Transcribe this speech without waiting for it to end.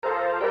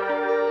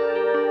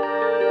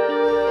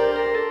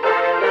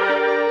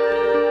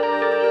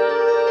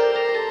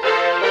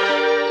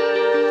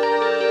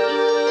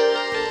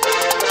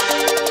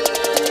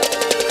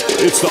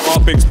It's the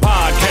UPX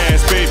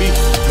Podcast, baby.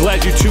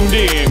 Glad you tuned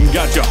in.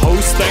 Got your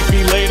host, thank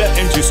me later,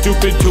 and too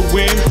stupid to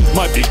win.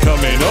 Might become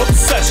an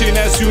obsession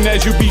as soon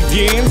as you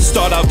begin.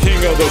 Start out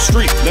king of the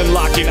street, then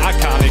lock in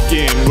iconic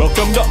in.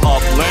 Welcome to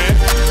Upland.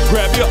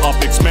 Grab your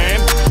UPX, man.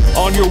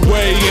 On your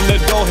way, and the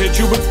door hit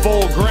you with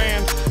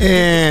 $4,000.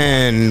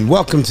 And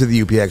welcome to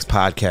the UPX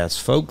Podcast,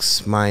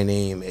 folks. My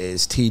name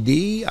is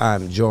TD.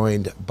 I'm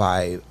joined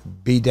by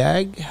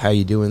BDag. How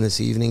you doing this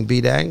evening,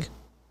 BDag?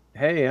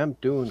 Hey, I'm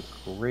doing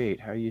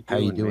great. How you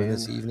doing,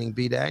 this evening,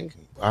 BDag?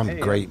 I'm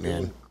great,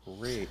 man.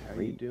 Great.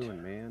 How you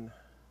doing, man?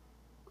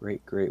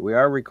 Great. We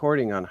are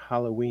recording on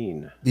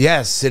Halloween.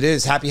 Yes, it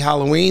is. Happy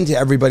Halloween to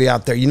everybody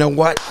out there. You know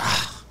what?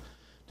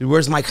 Dude,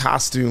 where's my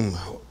costume?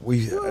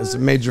 It's a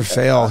major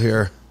fail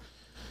here.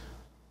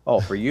 Oh,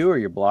 for you or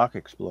your Block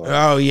Explorer?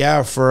 Oh,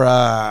 yeah, for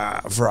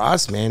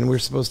us, man. We're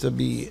supposed to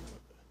be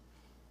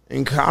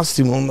in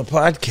costume on the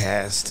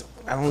podcast.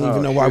 I don't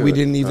even know why we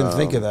didn't even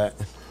think of that.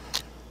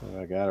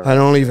 I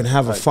don't even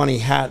have a funny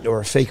hat or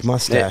a fake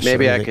mustache.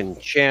 Maybe I can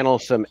channel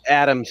some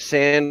Adam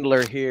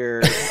Sandler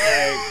here.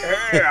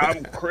 Hey,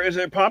 I'm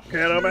Crazy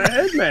Popkin. I'm a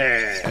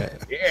headman.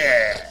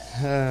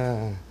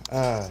 Yeah.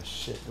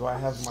 Shit. Do I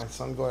have my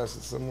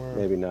sunglasses somewhere?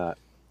 Maybe not.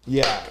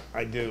 Yeah,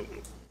 I do.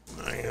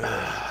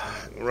 I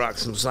rock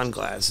some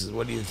sunglasses.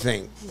 What do you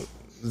think?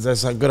 Is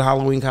that a good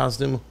Halloween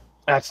costume?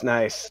 That's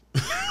nice.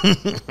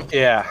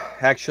 Yeah.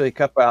 Actually, a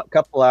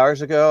couple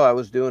hours ago, I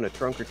was doing a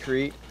trunk or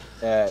treat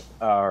at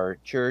our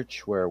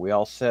church where we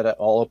all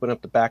open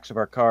up the backs of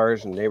our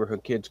cars and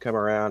neighborhood kids come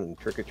around and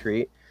trick or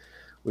treat.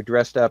 We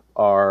dressed up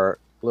our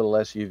little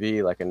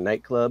SUV like a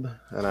nightclub,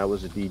 and I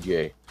was a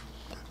DJ.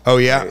 Oh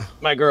yeah.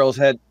 My girls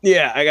had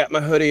I got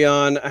my hoodie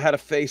on. I had a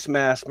face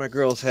mask. My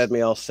girls had me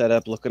all set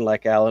up looking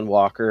like Alan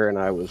Walker, and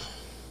I was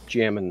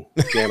jamming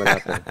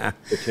out the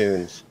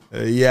tunes.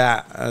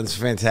 Yeah, that's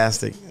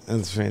fantastic.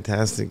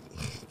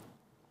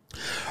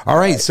 All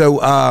right, so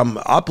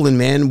Upland,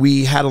 man,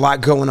 we had a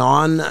lot going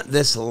on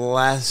this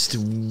last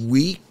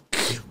week.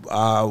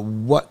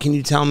 What can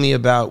you tell me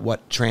about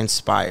what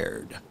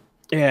transpired?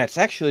 Yeah, it's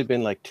actually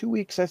been like 2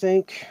 weeks, I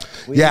think.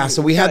 We had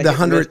the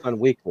 100th on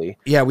weekly.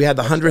 Yeah, we had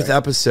the 100th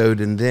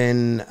episode, and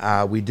then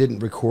we didn't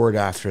record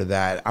after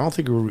that. I don't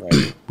think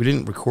we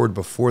didn't record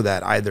before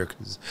that either,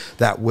 because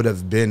that would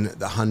have been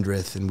the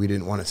 100th, and we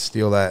didn't want to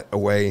steal that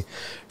away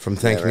from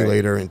Thank Me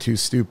Later and Too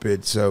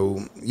Stupid.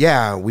 So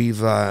yeah, we've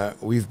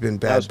been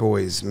bad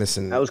boys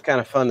missing. That was kind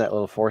of fun, that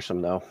little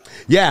foursome, though.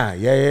 Yeah.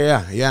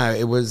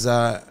 It was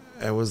a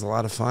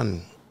lot of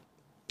fun.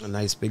 A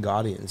nice big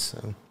audience.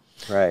 So.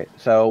 Right.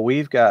 So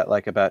we've got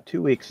like about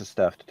 2 weeks of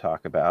stuff to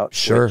talk about.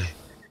 Sure.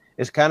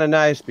 It's kind of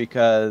nice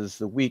because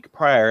the week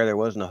prior, there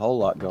wasn't a whole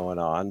lot going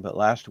on, but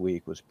last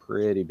week was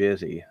pretty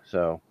busy.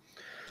 So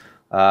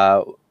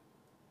the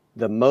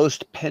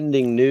most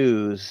pending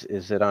news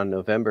is that on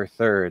November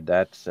 3rd,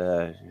 that's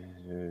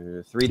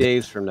 3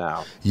 days from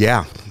now.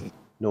 Yeah.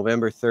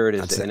 November 3rd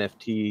is the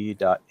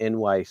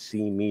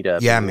NFT.NYC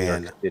meetup in New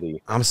York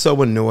City. I'm so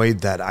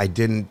annoyed that I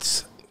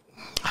didn't...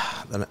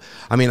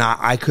 I mean,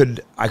 I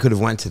could have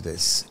went to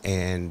this,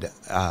 and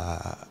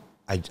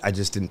I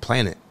just didn't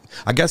plan it.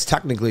 I guess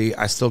technically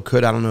I still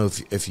could. I don't know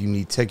if you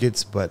need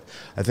tickets, but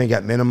I think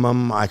at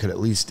minimum I could at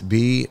least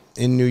be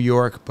in New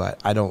York. But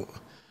I don't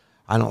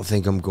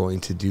think I'm going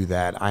to do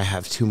that. I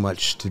have too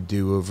much to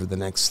do over the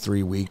next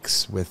 3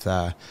 weeks with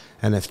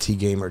NFT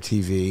Gamer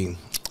TV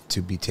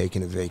to be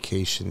taking a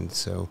vacation.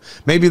 So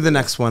maybe the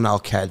next one I'll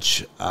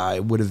catch.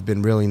 It would have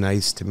been really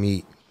nice to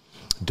meet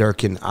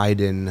Dirk and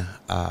Aiden.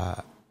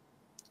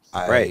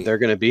 Right, they're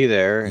going to be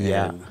there,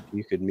 and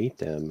you could meet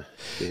them.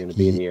 You're going to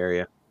be in the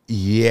area.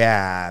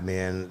 Yeah,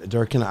 man.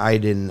 Dirk and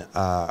Aiden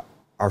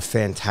are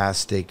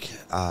fantastic.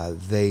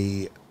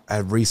 They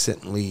have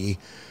recently,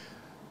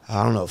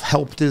 I don't know if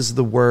helped is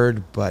the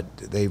word, but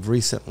they've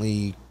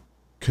recently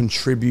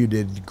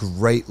contributed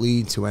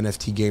greatly to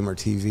NFT Gamer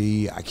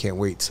TV. I can't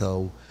wait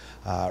till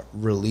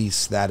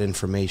release that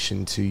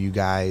information to you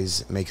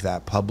guys, make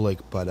that public,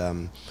 but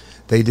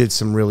they did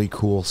some really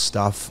cool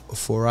stuff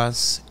for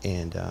us,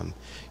 and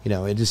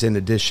it just, in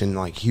addition,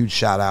 like, huge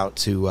shout out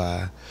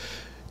to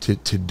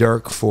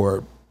Dirk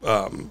for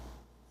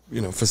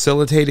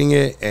facilitating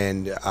it,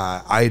 and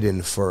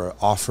Aiden for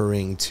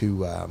offering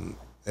to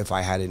if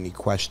I had any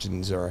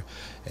questions or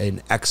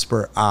an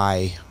expert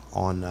eye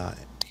on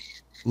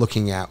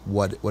looking at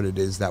what it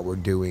is that we're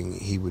doing,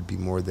 he would be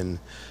more than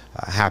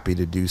happy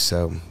to do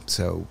so.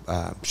 So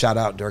shout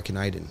out Dirk and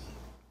Aiden.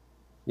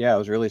 Yeah, I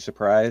was really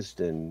surprised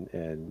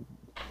and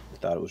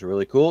thought it was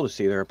really cool to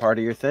see they're a part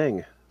of your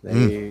thing.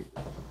 They're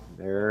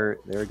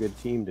a good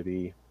team to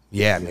be.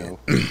 Yeah, man.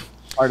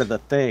 Part of the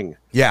thing.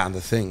 Yeah,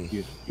 the thing.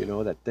 You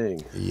know that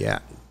thing. Yeah.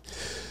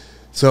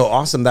 So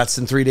awesome. That's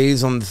in 3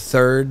 days on the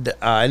 3rd.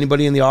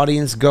 Anybody in the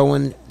audience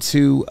going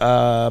to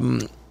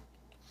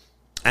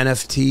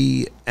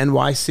NFT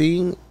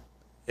NYC?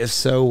 If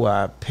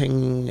so,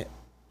 ping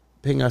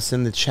us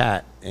in the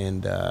chat,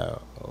 and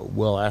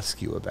we'll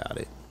ask you about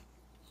it.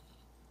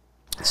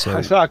 So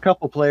I saw a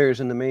couple players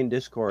in the main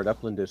Discord,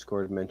 Upland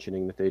Discord,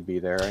 mentioning that they'd be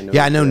there. I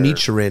know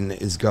Nichirin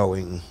is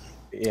going.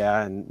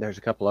 Yeah, and there's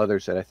a couple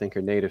others that I think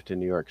are native to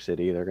New York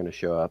City. They're going to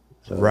show up.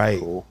 So Right.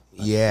 Cool.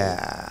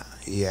 Yeah.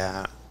 Cool.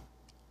 Yeah.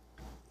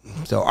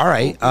 So, all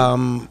right.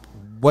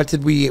 What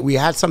did we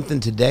had something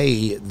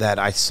today that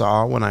I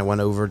saw when I went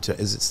over to,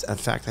 is it, in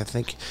fact, I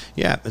think,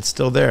 yeah, it's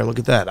still there. Look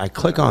at that. I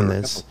click on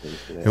this.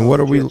 And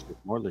what are we,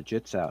 more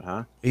legits out,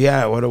 huh?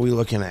 yeah, what are we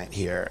looking at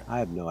here? I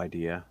have no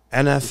idea.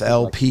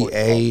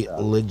 NFLPA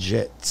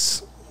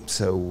legits.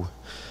 So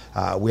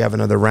we have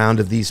another round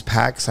of these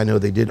packs. I know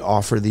they did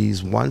offer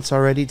these once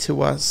already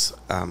to us.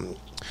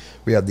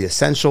 We have the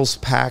Essentials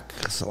pack.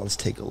 So let's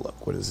take a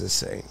look. What does this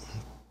say?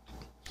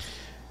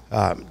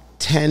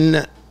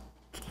 10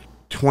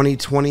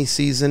 2020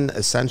 season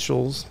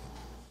Essentials.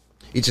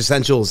 Each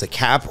Essential is a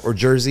cap or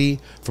jersey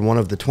from one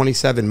of the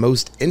 27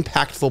 most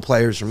impactful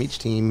players from each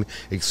team,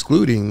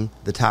 excluding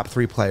the top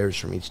 3 players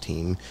from each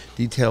team.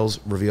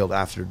 Details revealed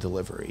after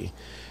delivery.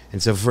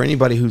 And so for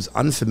anybody who's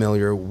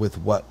unfamiliar with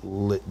what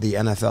the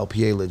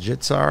NFLPA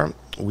legits are,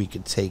 we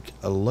could take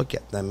a look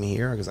at them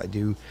here because I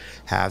do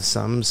have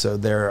some. So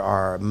there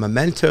are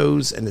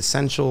mementos and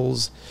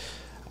essentials.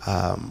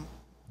 The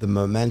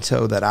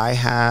memento that I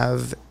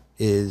have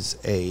is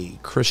a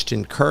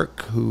Christian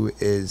Kirk, who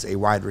is a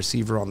wide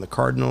receiver on the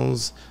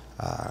Cardinals.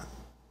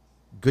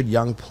 Good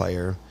young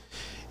player.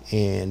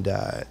 And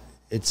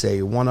it's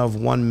a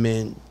 1/1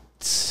 mint,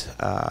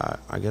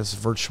 I guess,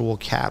 virtual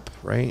cap,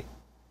 right?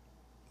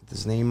 With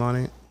his name on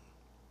it.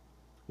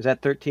 Is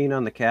that 13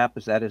 on the cap?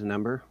 Is that his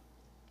number?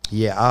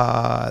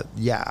 Yeah,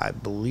 yeah, I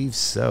believe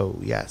so.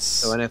 Yes.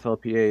 So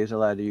NFLPA is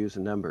allowed to use the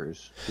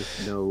numbers,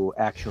 just no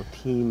actual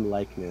team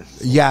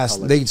likeness. Yes,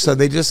 they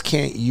just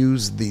can't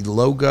use the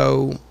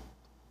logo,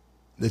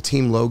 the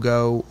team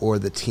logo, or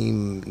the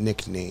team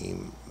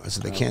nickname.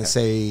 So they can't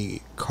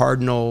say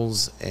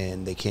Cardinals,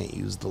 and they can't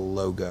use the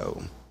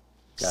logo.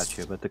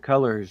 Gotcha, but the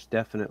colors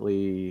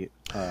definitely.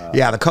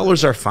 Yeah, the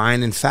colors are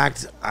fine. In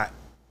fact,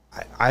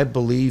 I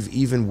believe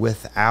even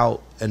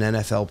without an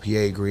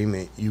NFLPA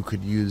agreement, you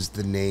could use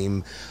the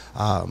name.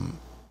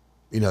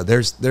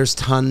 There's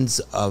tons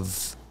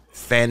of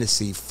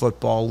fantasy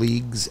football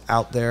leagues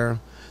out there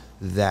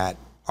that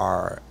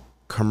are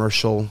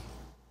commercial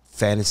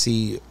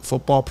fantasy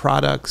football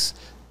products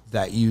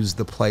that use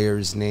the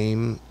player's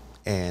name,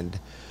 and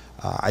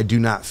I do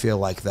not feel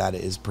like that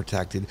is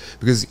protected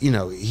because,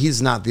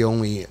 he's not the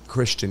only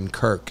Christian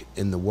Kirk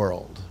in the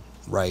world,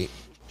 right?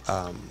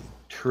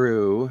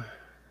 True.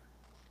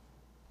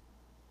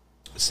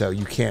 So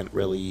you can't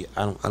really.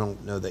 I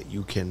don't know that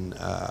you can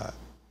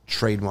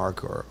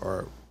trademark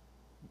or.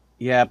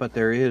 Yeah, but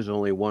there is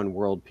only one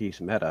world peace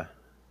meta.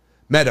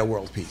 Meta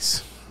world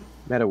peace.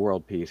 Meta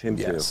world peace. Him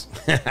yes.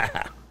 too.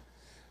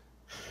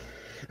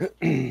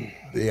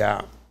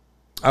 Yeah.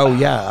 Oh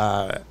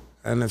yeah.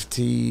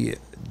 NFT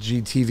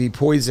GTV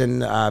Poison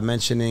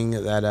mentioning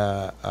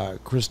that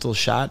Crystal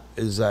Shot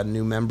is a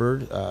new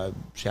member.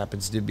 She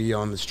happens to be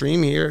on the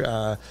stream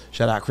here.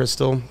 Shout out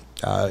Crystal.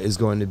 Is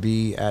going to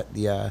be at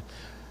the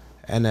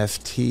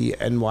NFT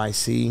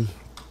NYC.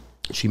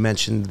 She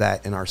mentioned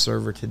that in our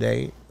server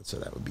today, so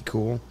that would be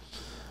cool.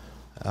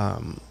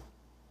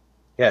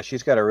 Yeah,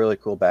 she's got a really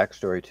cool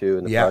backstory too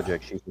in the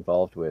project she's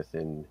involved with.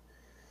 And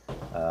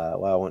I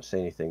won't say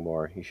anything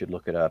more. You should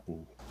look it up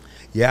and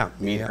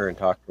meet her and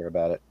talk to her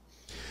about it.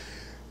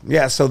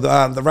 Yeah, so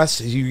the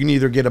rest, you can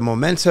either get a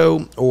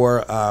memento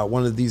or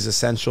one of these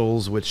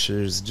essentials, which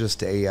is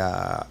just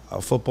a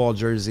football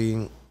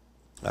jersey.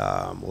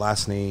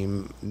 Last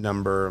name,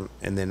 number,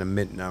 and then a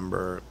mint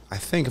number. I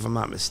think, if I'm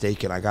not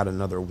mistaken, I got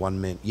another 1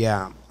 mint.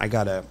 Yeah, I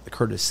got a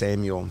Curtis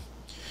Samuel,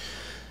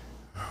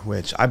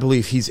 which I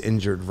believe he's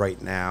injured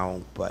right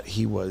now, but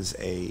he was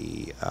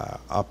a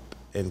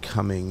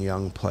up-and-coming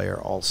young player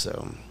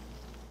also.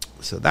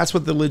 So that's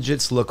what the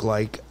legits look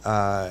like.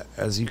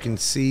 As you can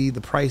see,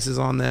 the prices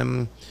on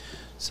them.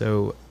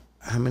 So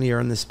how many are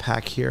in this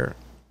pack here?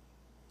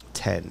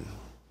 10.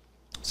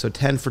 So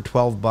 10 for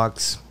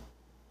 $12.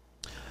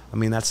 I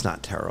mean, that's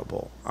not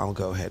terrible. I'll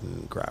go ahead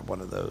and grab one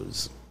of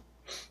those.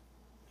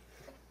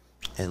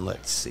 And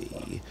let's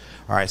see.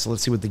 All right, so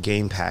let's see what the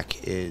game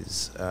pack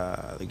is.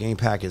 The game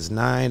pack is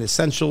 9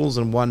 essentials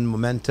and 1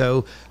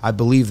 memento. I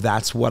believe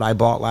that's what I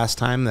bought last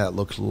time. That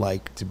looked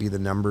like to be the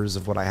numbers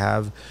of what I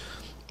have.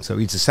 So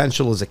each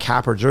essential is a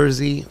cap or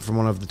jersey from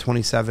one of the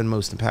 27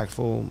 most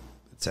impactful,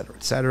 et cetera,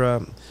 et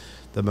cetera.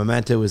 The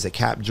memento is a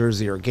cap,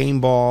 jersey, or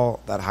game ball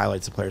that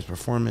highlights a player's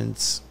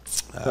performance.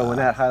 So when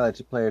that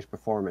highlights a player's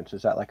performance,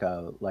 is that like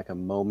a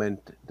moment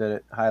that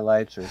it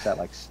highlights, or is that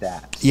like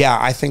stats? Yeah,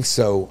 I think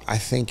so. I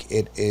think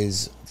it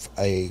is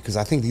because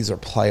I think these are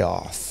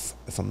playoff,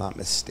 if I'm not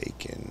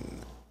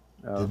mistaken.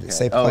 Okay. Did it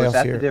say playoff is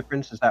that here? the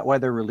difference? Is that why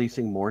they're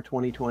releasing more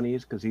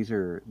 2020s? Because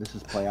this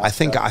is playoff.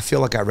 I feel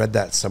like I read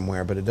that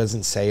somewhere, but it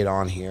doesn't say it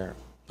on here.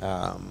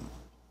 So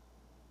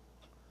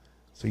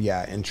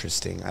yeah,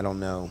 interesting. I don't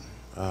know.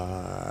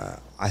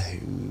 I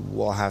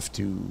will have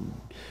to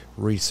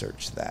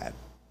research that.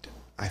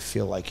 I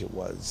feel like it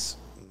was.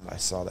 I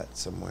saw that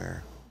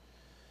somewhere.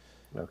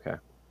 Okay.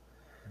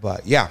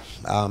 But yeah,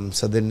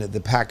 so then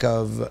the pack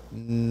of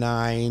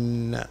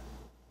 9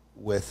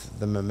 with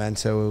the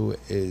Memento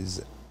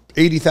is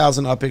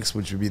 80,000 UPX,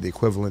 which would be the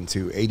equivalent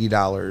to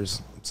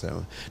 $80.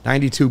 So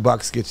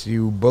 $92 gets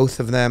you both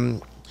of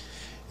them.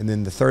 And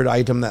then the third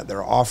item that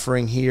they're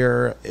offering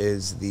here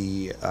is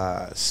the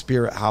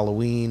Spirit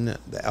Halloween,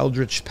 the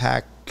Eldritch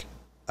Pack.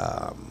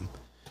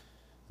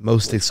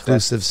 Most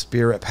exclusive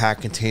Spirit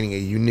Pack containing a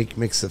unique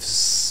mix of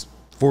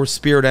 4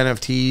 Spirit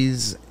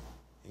NFTs,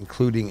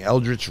 including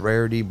Eldritch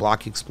Rarity,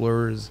 Block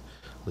Explorers,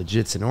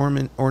 Legits,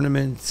 and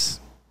ornaments.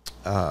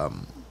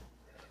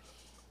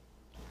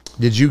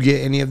 Did you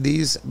get any of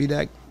these,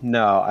 BDag?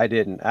 No, I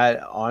didn't.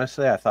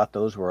 Honestly, I thought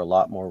those were a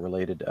lot more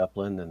related to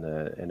Upland than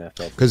the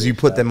NFL. Because you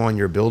put them on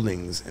your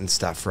buildings and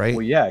stuff, right?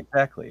 Well, yeah,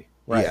 exactly.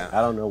 Right. Yeah. I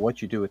don't know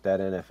what you do with that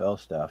NFL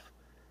stuff,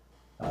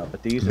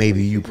 but these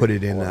maybe you put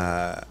it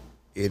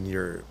in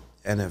your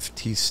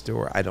NFT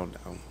store. I don't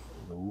know.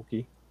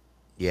 Wookie.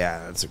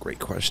 Yeah, that's a great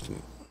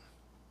question.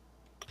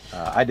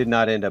 I did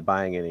not end up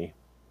buying any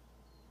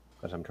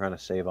because I'm trying to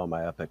save all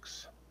my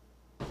UPX.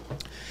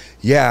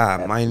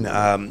 Yeah, mine.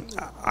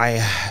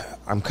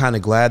 I'm kind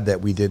of glad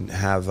that we didn't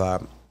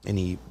have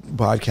any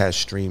podcast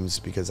streams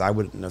because I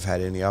wouldn't have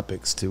had any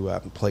UPX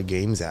to play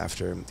games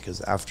after.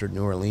 Because after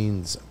New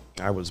Orleans,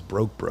 I was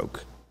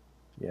broke.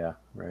 Yeah,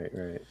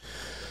 right.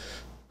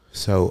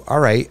 So, all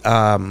right.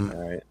 All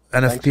right.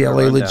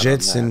 NFPLA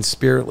Legits and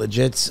Spirit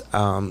Legits.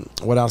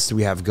 What else do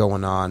we have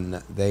going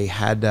on? They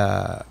had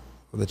the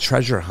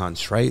treasure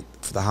hunts, right?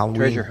 For the Halloween.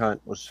 Treasure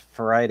hunt was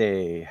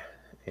Friday.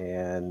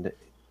 And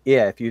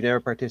yeah, if you've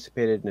never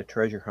participated in a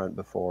treasure hunt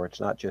before,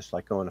 it's not just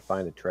like going to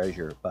find a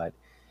treasure, but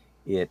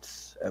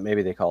it's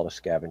maybe they call it a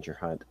scavenger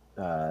hunt.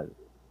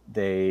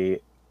 They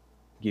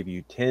give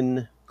you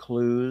 10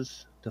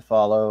 clues to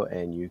follow,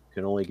 and you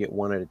can only get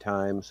one at a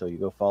time. So you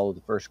go follow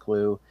the first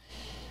clue,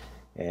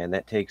 and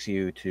that takes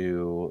you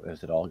to,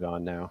 is it all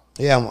gone now?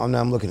 Yeah,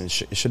 I'm looking at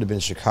it should have been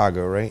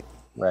Chicago, right?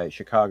 Right.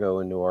 Chicago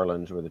and New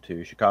Orleans were the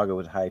two. Chicago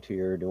was high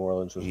tier. New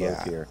Orleans was low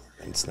tier.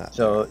 It's not.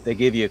 So they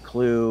give you a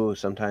clue.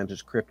 Sometimes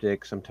it's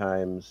cryptic.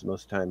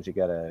 Most times you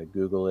got to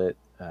Google it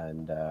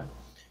and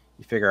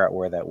you figure out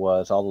where that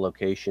was. All the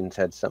locations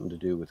had something to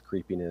do with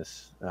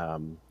creepiness.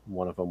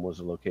 One of them was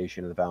the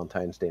location of the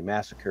Valentine's Day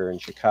Massacre in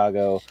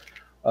Chicago.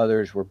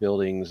 Others were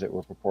buildings that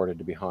were purported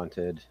to be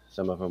haunted.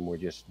 Some of them were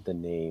just the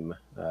name.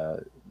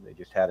 They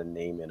just had a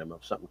name in them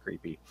of something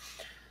creepy.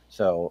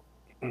 So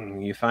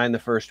you find the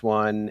first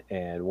one,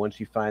 and once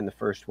you find the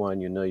first one,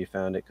 you know you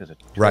found it because a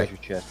treasure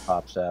chest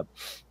pops up,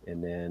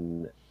 and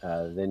then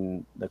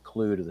the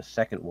clue to the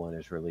second one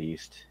is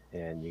released,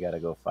 and you got to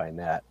go find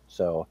that.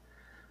 So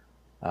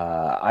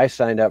I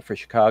signed up for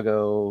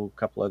Chicago. A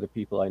couple other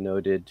people I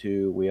know did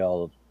too. We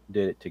all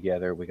did it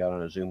together. We got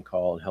on a Zoom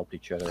call and helped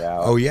each other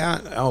out. Oh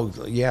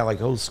yeah, like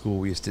old school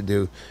we used to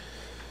do.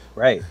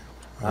 Right.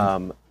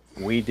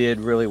 We did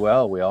really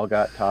well. We all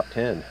got top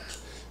 10.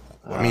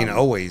 I mean,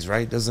 always,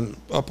 right? Doesn't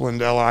Upland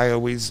LI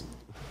always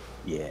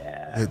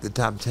hit the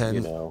top 10?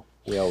 You know,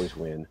 we always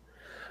win.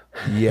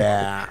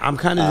 Yeah, I'm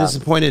kind of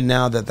disappointed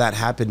now that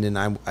happened and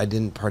I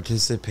didn't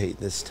participate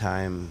this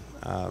time.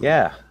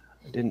 Yeah,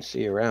 I didn't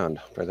see you around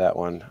for that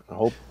one. I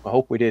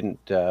hope we didn't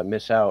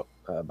miss out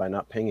by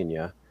not pinging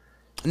you.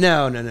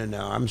 No.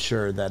 I'm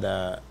sure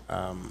that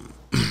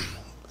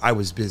I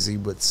was busy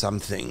with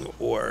something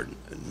or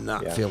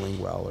not feeling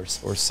well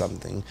or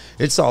something.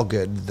 It's all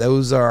good.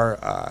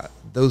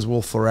 Those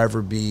will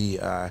forever be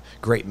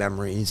great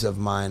memories of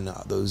mine,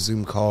 those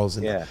Zoom calls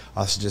and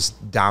us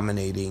just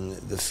dominating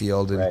the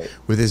field. And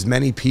with as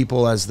many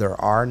people as there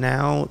are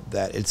now,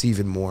 that it's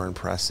even more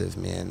impressive,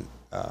 man.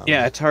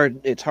 It's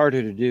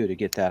harder to do to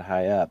get that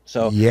high up.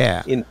 So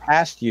in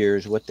past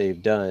years, what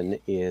they've done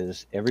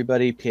is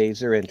everybody pays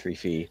their entry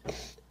fee.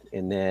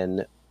 And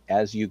then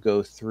as you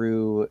go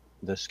through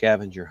the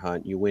scavenger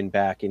hunt, you win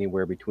back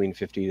anywhere between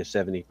 50 to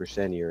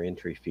 70% of your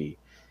entry fee.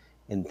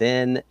 And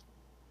then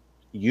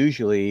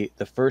usually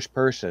the first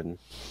person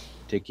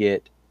to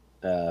get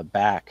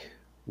back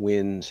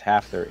wins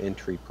half their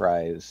entry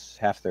prize,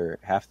 half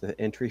the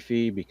entry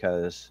fee,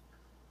 because,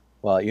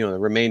 well, you know, the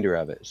remainder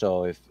of it.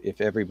 So if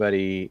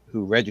everybody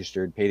who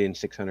registered paid in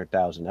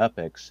 600,000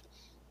 UPX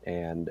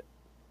and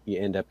you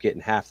end up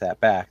getting half that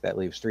back, that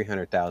leaves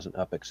 300,000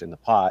 UPX in the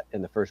pot,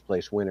 and the first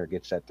place winner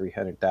gets that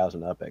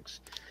 300,000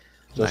 UPX.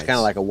 So it's kind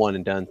of like a one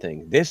and done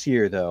thing. This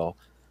year, though,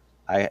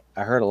 I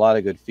heard a lot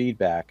of good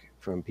feedback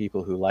from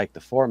people who liked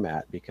the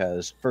format,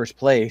 because first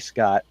place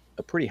got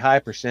a pretty high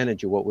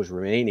percentage of what was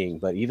remaining,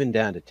 but even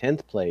down to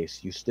 10th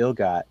place, you still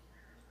got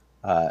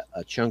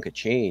a chunk of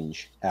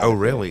change. Oh,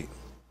 really?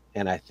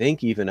 And I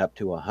think even up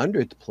to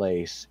 100th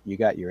place, you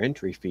got your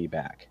entry fee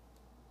back.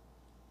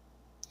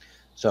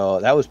 So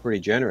that was pretty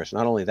generous.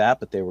 Not only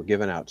that, but they were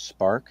giving out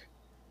Spark,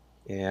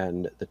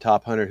 and the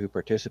top 100 who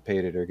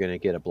participated are going to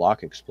get a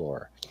Block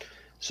Explorer.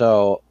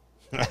 So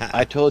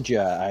I told you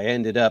I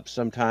ended up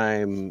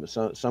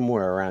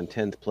somewhere around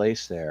 10th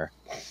place there,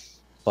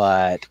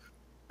 but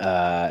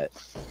I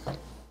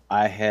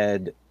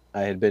had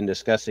been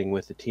discussing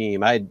with the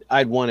team.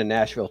 I'd won a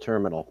Nashville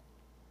terminal.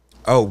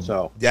 Oh,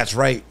 so that's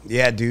right.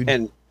 Yeah,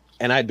 dude.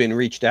 and I'd been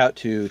reached out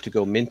to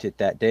go mint it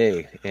that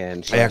day.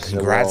 And so Yeah,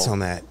 congrats on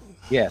that.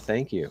 Yeah,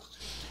 thank you.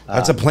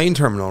 That's a plane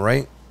terminal,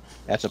 right?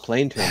 That's a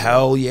plane terminal.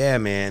 Hell yeah,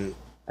 man.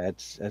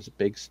 That's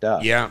big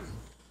stuff. Yeah.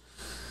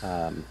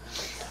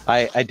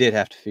 I did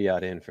have to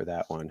fiat in for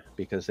that one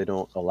because they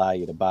don't allow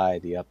you to buy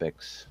the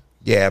UPX.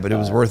 Yeah, but it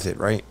was worth it,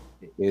 right?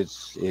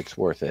 It's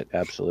worth it,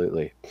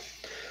 absolutely.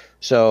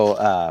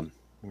 So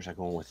where's I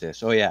going with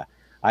this? Oh yeah,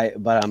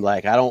 but I'm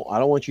like I don't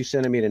want you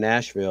sending me to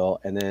Nashville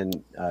and then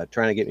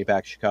trying to get me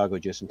back to Chicago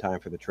just in time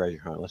for the treasure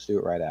hunt. Let's do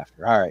it right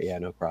after. All right, yeah,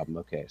 no problem.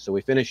 Okay, so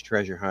we finished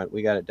treasure hunt.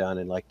 We got it done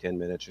in like 10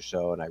 minutes or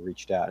so, and I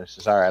reached out and I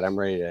says, all right, I'm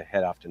ready to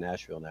head off to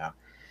Nashville now.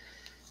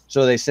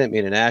 So they sent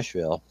me to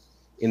Nashville.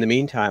 In the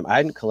meantime, I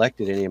hadn't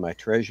collected any of my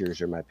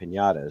treasures or my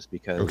piñatas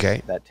because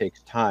that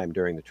takes time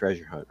during the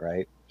treasure hunt,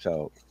 right?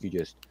 So you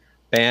just,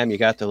 bam, you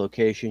got the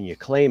location, you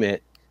claim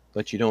it,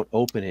 but you don't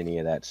open any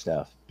of that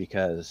stuff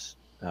because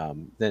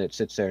then it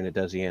sits there and it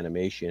does the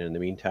animation. In the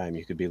meantime,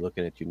 you could be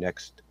looking at your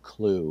next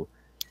clue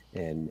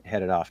and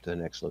headed off to the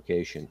next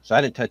location. So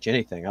I didn't touch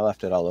anything. I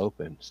left it all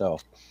open. So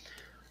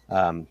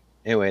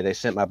anyway, they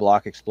sent my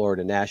Block Explorer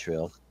to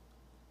Nashville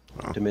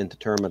to mint the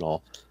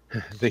terminal.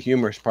 The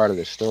humorous part of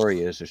this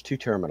story is there's two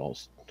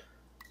terminals.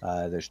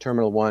 There's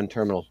Terminal 1,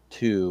 Terminal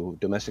 2,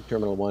 Domestic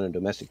Terminal 1 and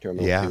Domestic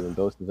Terminal 2, and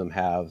both of them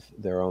have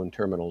their own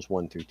terminals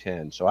 1 through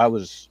 10. So I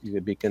was going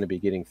to be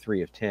getting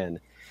 3 of 10.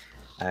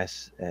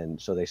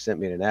 And so they sent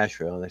me to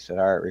Nashville, and they said,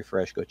 all right,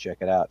 refresh, go check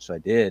it out. So I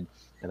did,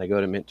 and I go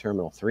to Mint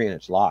Terminal 3, and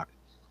it's locked.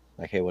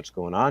 Like, hey, what's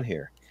going on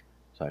here?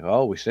 It's like,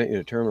 oh, we sent you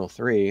to Terminal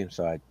 3. And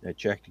so I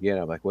checked again.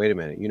 I'm like, wait a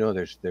minute. You know,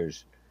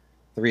 there's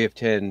 3 of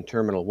 10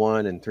 Terminal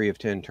 1 and 3 of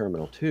 10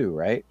 Terminal 2,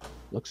 right?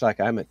 Looks like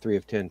I'm at 3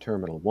 of 10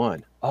 Terminal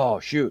 1. Oh,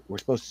 shoot. We're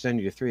supposed to send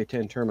you to 3 of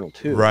 10 Terminal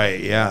 2. Right,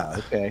 yeah.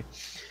 Okay.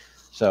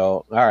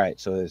 So, all right.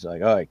 So it's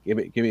like, all right, give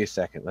me a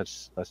second.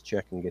 Let's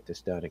check and get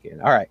this done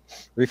again. All right.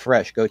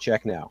 Refresh. Go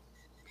check now.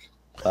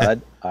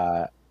 Bud,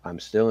 I'm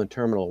still in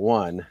Terminal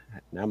 1.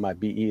 Now my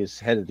BE is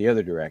headed the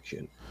other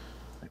direction.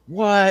 Like,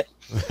 what?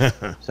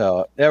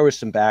 So there was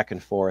some back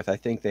and forth. I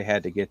think they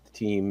had to get the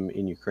team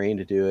in Ukraine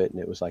to do it, and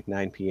it was like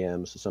 9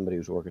 p.m. So somebody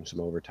was working some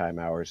overtime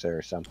hours there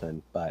or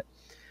something. But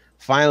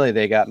finally,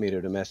 they got me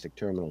to Domestic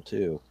Terminal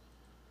 2,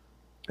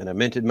 and I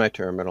minted my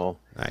terminal.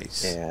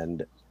 Nice.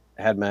 And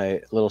had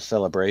my little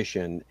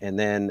celebration. And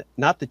then,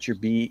 not that your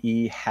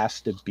BE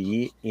has to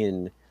be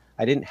in.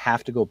 I didn't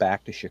have to go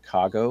back to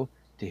Chicago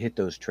to hit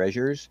those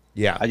treasures.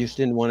 Yeah. I just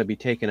didn't want to be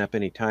taking up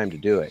any time to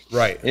do it.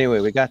 Right.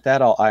 Anyway, we got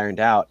that all ironed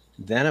out.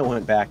 Then I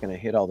went back and I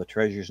hit all the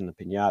treasures in the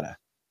piñata.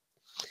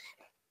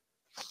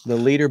 The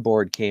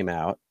leaderboard came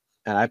out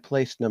and I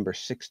placed number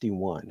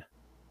 61.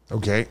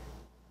 Okay.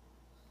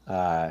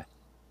 I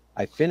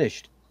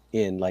finished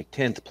in like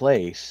 10th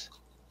place.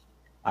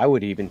 I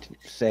would even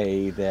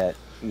say that,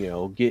 you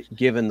know,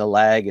 given the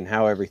lag and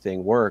how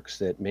everything works,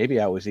 that maybe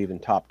I was even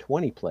top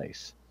 20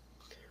 place.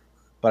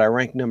 But I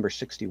ranked number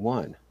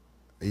 61.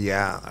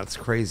 Yeah, that's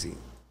crazy.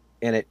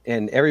 And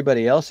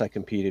everybody else I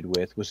competed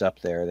with was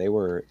up there. They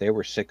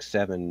were 6,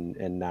 7,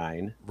 and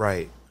 9.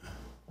 Right.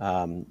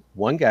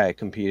 One guy I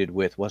competed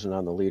with wasn't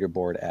on the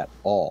leaderboard at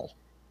all.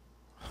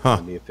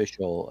 On the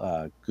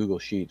official Google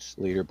Sheets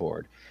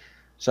leaderboard.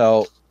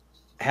 So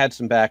had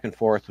some back and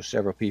forth with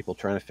several people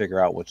trying to figure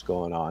out what's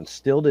going on.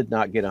 Still did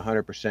not get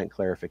 100%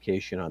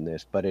 clarification on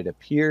this, but it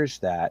appears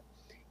that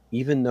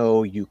even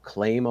though you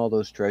claim all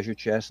those treasure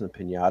chests and the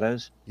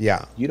piñatas,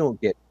 you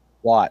don't get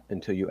what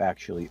until you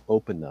actually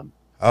open them.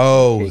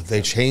 Oh,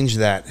 they changed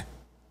that.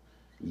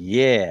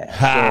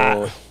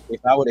 Yeah. So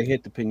if I would have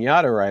hit the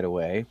piñata right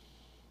away,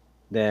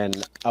 then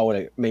I would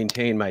have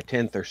maintained my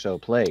 10th or so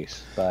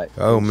place. But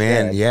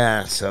man,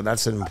 yeah. So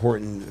that's an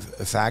important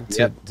fact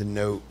to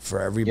note for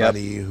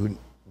everybody who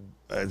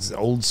is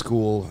old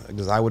school,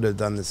 because I would have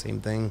done the same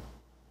thing.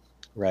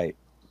 Right.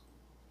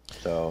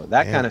 So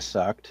that kind of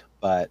sucked,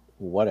 but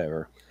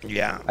whatever.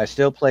 Yeah. I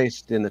still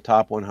placed in the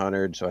top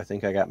 100, so I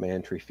think I got my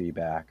entry fee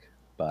back.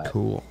 But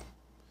cool.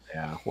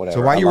 Yeah, whatever.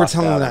 So while you were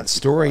telling that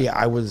story,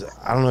 I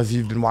don't know if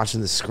you've been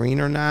watching the screen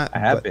or not. I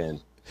have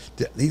been.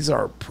 These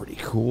are pretty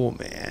cool,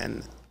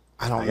 man.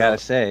 I gotta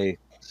say,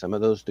 some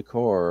of those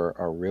decor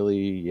are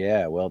really,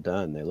 well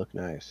done. They look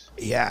nice.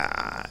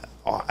 Yeah.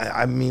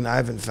 I mean, I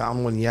haven't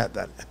found one yet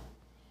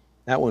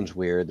that one's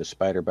weird. The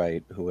spider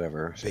bite,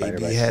 spider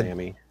bite head.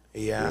 Sammy.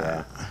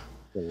 Yeah.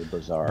 A little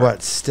bizarre.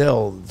 But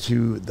still,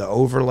 to the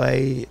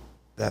overlay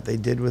that they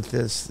did with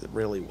this,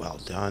 really well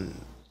done.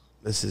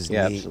 This is neat.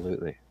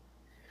 Absolutely.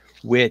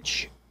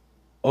 Which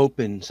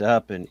opens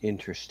up an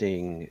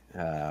interesting,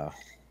 not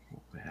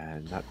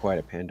quite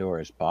a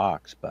Pandora's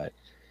box, but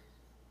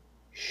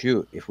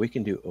shoot, if we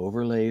can do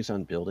overlays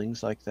on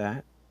buildings like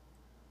that.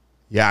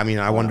 Yeah, I mean,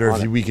 I wonder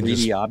if we can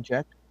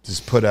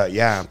just put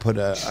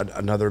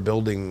another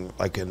building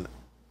like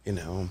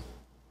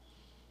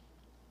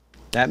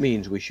That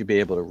means we should be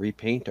able to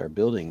repaint our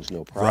buildings,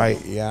 no problem.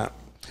 Right, yeah.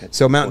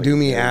 So Mount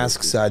Doomy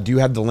asks, do you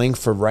have the link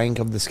for rank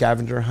of the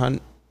scavenger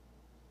hunt?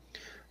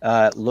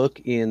 Look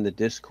in the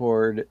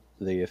Discord,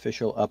 the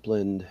official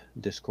Upland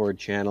Discord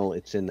channel.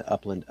 It's in the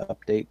Upland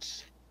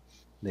updates.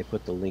 They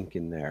put the link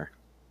in there.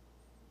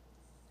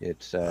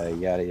 It's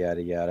yada,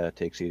 yada, yada.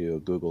 Takes you to a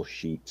Google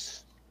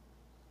Sheets.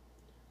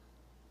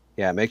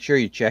 Yeah, make sure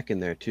you check in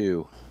there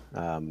too.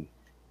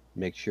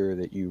 Make sure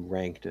that you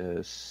ranked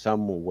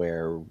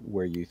somewhere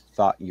where you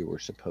thought you were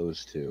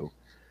supposed to.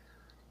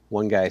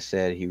 One guy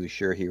said he was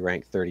sure he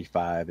ranked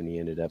 35 and he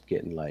ended up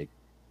getting like,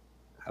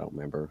 I don't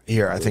remember.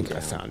 Here, I think I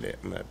found it.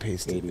 I'm going to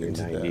paste it 80 or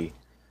into 90.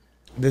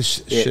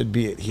 This should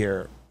be it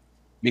here.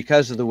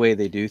 Because of the way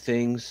they do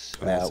things,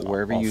 That's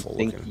wherever you awful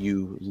think looking.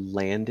 you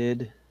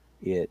landed,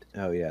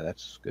 oh yeah,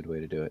 that's a good way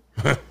to do it.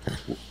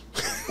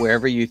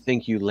 Wherever you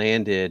think you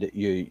landed,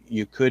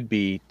 you could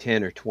be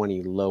 10 or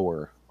 20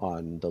 lower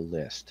on the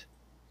list.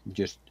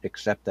 Just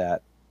accept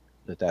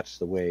that's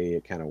the way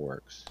it kind of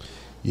works.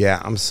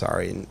 Yeah, I'm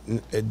sorry.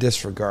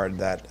 Disregard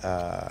that.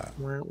 I'm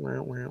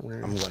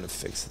going to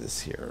fix this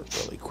here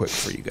really quick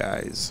for you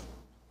guys.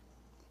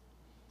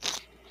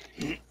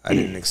 I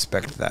didn't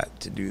expect that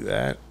to do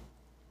that.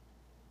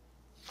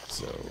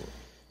 So,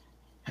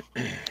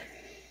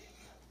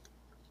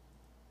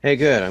 hey,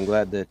 good. I'm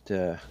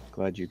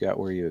glad you got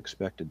where you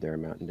expected there,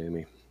 Mountain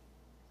Doomy.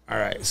 all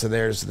right. So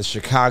there's the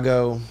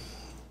Chicago.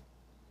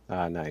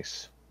 Ah,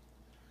 nice.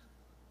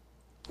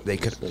 They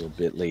could Little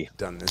bitly. have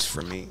done this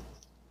for me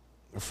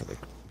or for the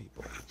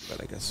people,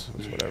 but I guess it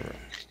was whatever.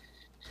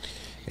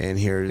 And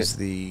here's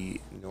the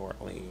New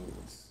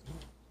Orleans.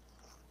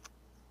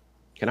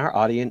 Can our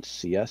audience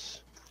see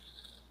us?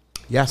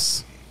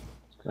 Yes.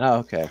 Oh,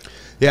 okay.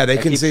 Yeah, they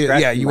I can keep see it. Yeah,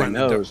 scratching you my went.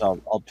 nose.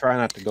 I'll try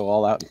not to go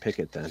all out and pick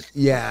it then.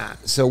 Yeah.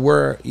 So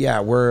we're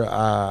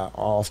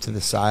off to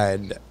the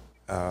side,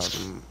 but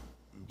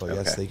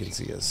yes, they can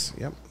see us.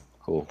 Yep.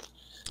 Cool.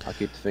 I'll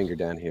keep the finger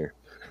down here.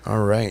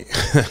 All right.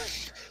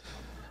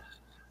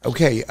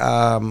 Okay.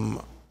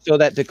 So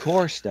that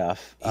decor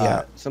stuff.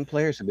 Yeah. Some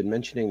players have been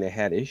mentioning they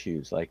had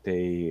issues. Like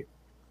in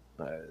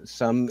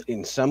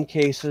some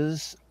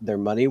cases, their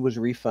money was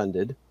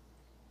refunded,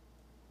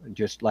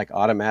 just like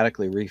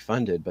automatically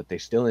refunded, but they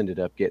still ended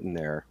up getting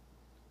their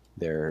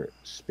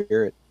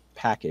spirit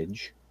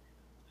package,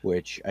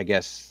 which I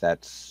guess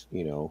that's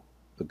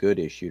a good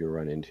issue to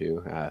run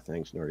into.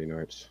 Thanks, Nordy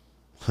Norts.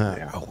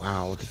 Yeah. Oh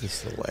wow! Look at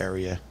this little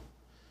area.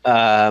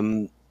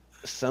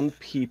 Some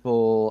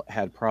people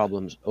had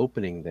problems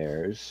opening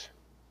theirs,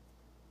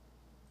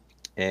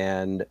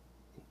 and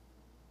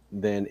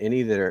then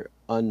any that are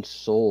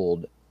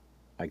unsold,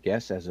 I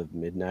guess as of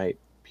midnight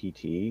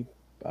PT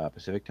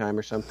Pacific time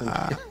or something.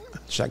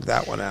 Check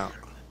that one out.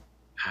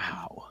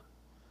 Wow,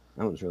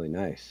 that was really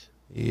nice.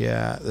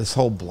 Yeah, this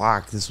whole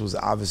block. This was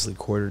obviously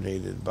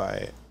coordinated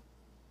by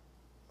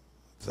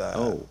the.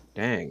 Oh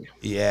dang!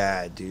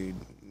 Yeah, dude,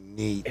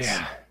 neat.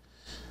 Yeah,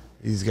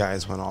 These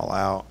guys went all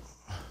out.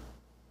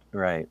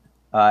 right.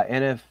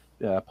 And if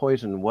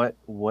poison, what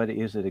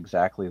is it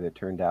exactly that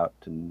turned out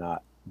to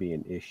not be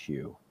an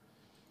issue?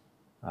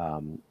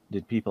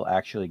 Did people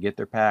actually get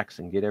their packs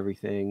and get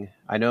everything?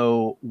 I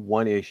know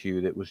one issue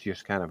that was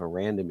just kind of a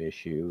random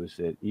issue is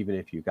that even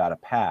if you got a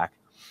pack,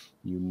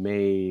 you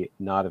may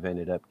not have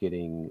ended up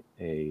getting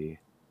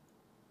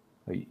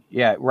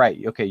yeah,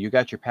 right. Okay, you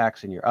got your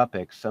packs and your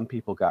UPX. Some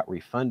people got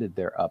refunded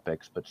their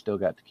UPX, but still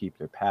got to keep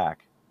their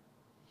pack.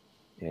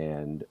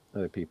 And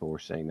other people were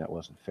saying that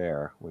wasn't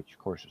fair, which of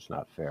course it's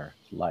not fair.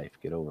 It's life.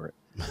 Get over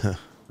it.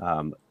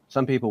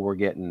 Some people were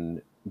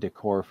getting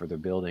decor for their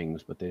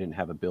buildings, but they didn't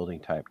have a building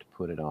type to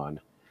put it on.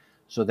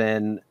 So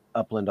then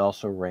Upland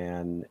also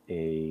ran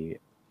a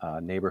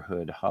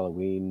neighborhood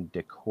Halloween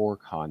decor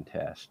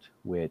contest,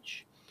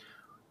 which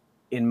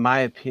in my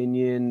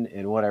opinion,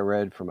 and what I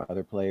read from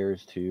other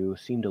players too,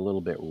 seemed a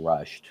little bit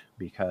rushed,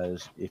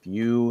 because if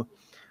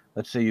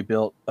let's say you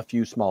built a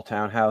few small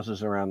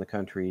townhouses around the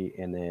country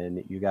and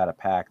then you got a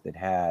pack that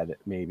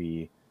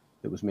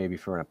was maybe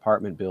for an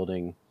apartment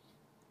building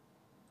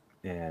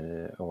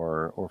and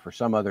or for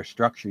some other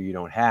structure you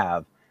don't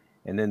have,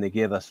 and then they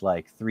give us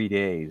like 3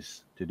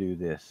 days to do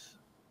this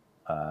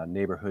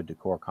neighborhood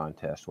decor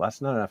contest. Well, that's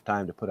not enough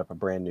time to put up a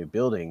brand new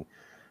building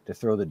to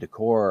throw the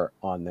decor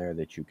on there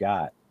that you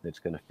got that's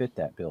going to fit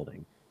that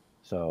building.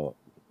 So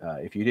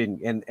if you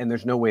didn't, and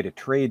there's no way to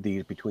trade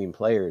these between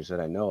players that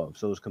I know of.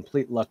 So it was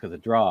complete luck of the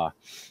draw.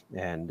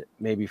 And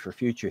maybe for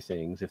future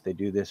things, if they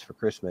do this for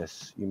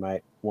Christmas, you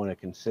might want to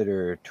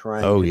consider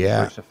trying to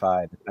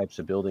diversify the types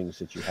of buildings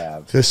that you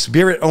have. Does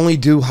Spirit only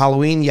do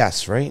Halloween?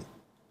 Yes, right?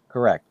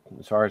 Correct.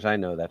 As far as I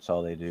know, that's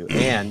all they do.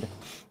 And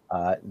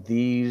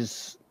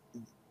these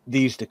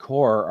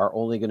decor are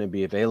only going to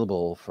be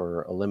available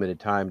for a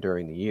limited time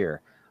during the year.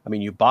 I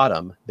mean, you bought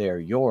them, they're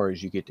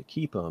yours, you get to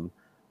keep them,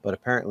 but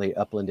apparently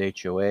Upland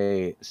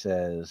HOA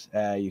says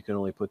you can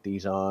only put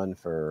these on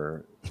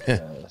for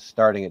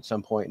starting at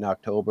some point in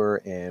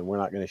October, and we're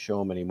not going to show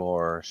them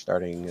anymore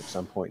starting at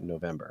some point in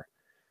November.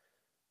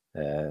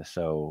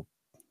 So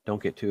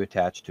don't get too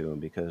attached to them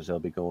because they'll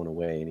be going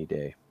away any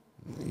day.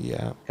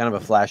 Yeah. Kind of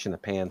a flash in the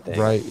pan thing.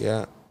 Right,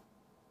 yeah.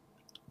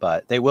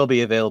 But they will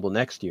be available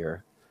next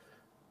year.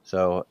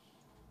 So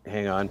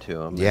hang on to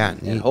them. Yeah.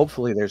 And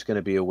hopefully there's going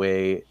to be a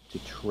way to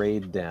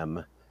trade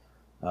them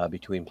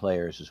between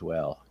players as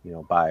well.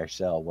 Buy or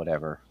sell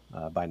whatever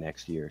by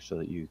next year, so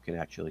that you can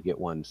actually get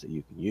ones that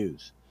you can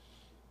use.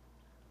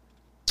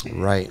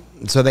 Right.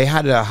 So they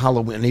had a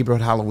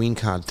neighborhood Halloween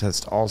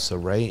contest also,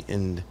 right?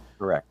 And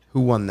Correct. Who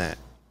won that?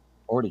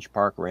 Portage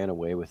Park ran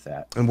away with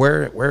that. And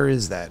where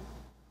is that?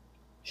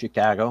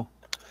 Chicago.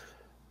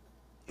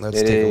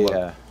 Let's take a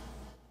look.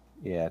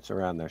 Yeah, it's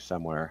around there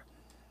somewhere.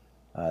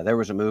 There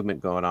was a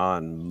movement going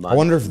on. I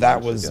wonder if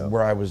that was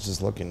where I was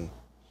just looking.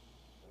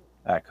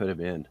 That could have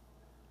been.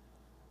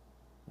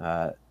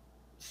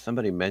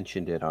 Somebody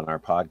mentioned it on our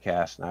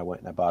podcast, and I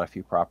went and I bought a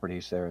few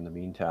properties there in the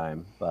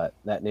meantime. But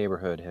that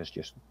neighborhood has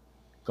just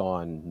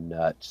gone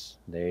nuts.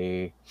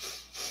 They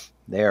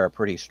are a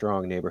pretty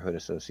strong neighborhood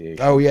association.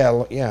 Oh yeah.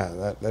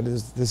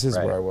 This is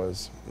right. Where I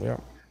was. Yeah.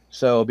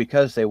 So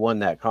because they won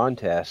that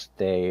contest,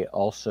 they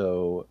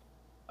also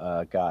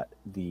got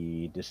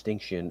the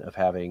distinction of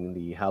having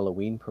the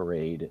Halloween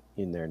parade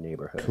in their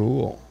neighborhood.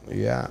 Cool.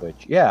 Yeah.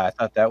 Which, I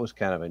thought that was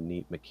kind of a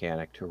neat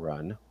mechanic to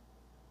run.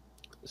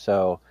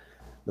 So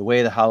the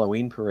way the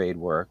Halloween parade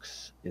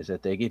works is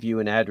that they give you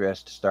an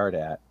address to start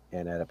at,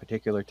 and at a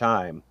particular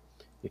time,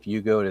 if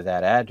you go to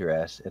that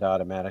address, it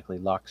automatically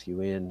locks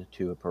you in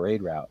to a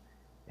parade route,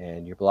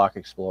 and your block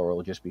explorer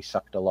will just be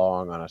sucked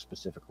along on a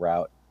specific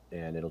route,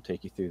 and it'll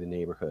take you through the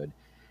neighborhood.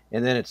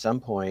 And then at some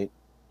point,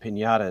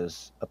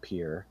 piñatas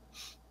appear,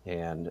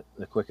 and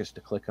the quickest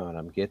to click on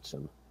them gets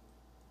them.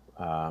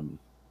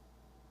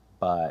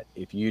 But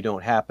if you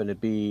don't happen to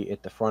be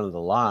at the front of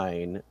the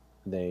line,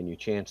 then your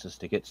chances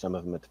to get some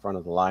of them at the front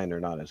of the line are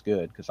not as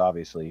good, because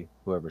obviously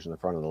whoever's in the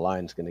front of the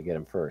line is going to get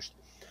them first.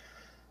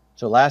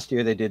 So last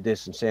year they did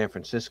this in San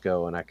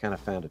Francisco, and I kind of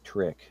found a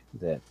trick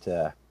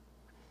that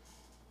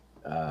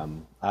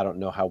I don't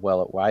know how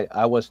well it went.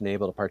 I wasn't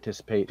able to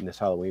participate in this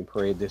Halloween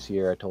parade this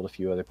year. I told a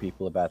few other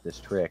people about this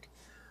trick.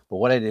 But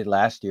what I did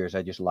last year is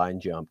I just line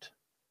jumped.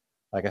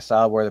 Like I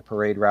saw where the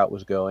parade route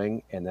was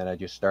going, and then I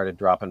just started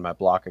dropping my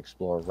block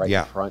explorer right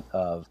in front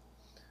of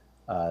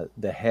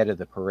the head of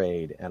the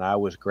parade, and I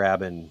was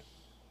grabbing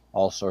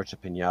all sorts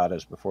of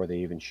piñatas before they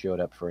even showed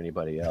up for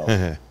anybody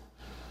else.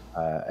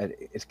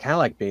 It's kind of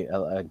like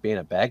being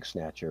a bag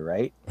snatcher,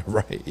 right?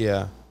 Right.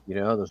 Yeah.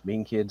 Those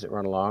mean kids that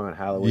run along on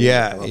Halloween.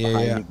 Yeah.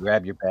 You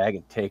grab your bag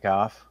and take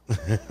off.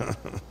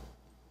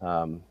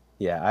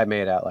 I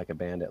made out like a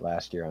bandit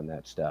last year on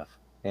that stuff.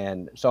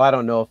 And so I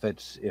don't know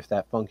if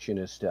that function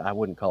is still, I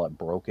wouldn't call it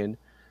broken,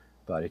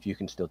 but if you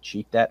can still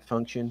cheat that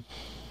function.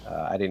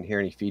 I didn't hear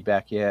any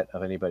feedback yet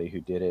of anybody who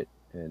did it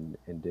and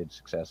did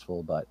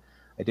successful, but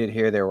I did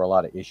hear there were a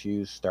lot of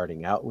issues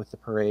starting out with the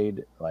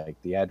parade. Like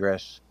the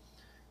address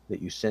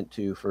that you sent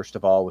to, first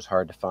of all, was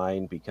hard to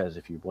find, because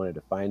if you wanted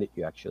to find it,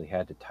 you actually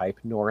had to type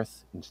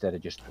north instead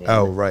of just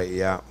Oh, right.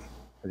 Yeah.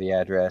 For the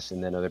address.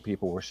 And then other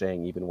people were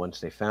saying even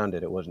once they found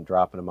it, it wasn't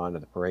dropping them onto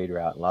the parade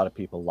route. A lot of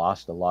people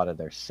lost a lot of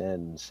their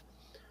sends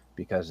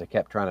because they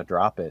kept trying to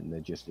drop it, and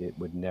it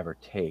would never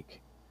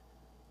take.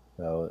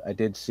 So I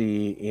did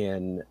see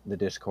in the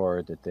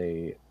Discord that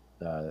the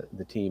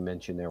team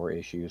mentioned there were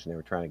issues and they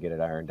were trying to get it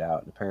ironed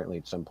out. And apparently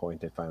at some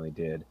point they finally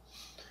did.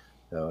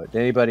 So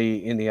did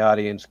anybody in the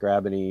audience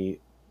grab any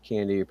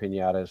candy or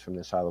piñatas from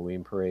this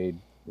Halloween parade?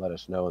 Let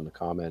us know in the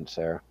comments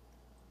there.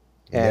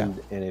 And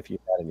if you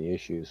had any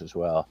issues as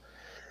well.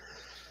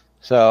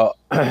 So,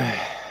 I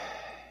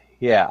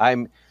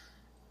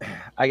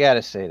got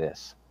to say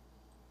this.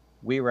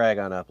 We rag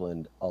on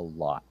Upland a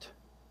lot.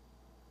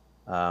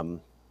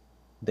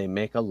 They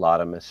make a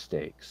lot of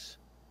mistakes.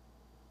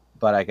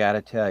 But I got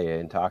to tell you,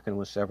 in talking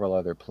with several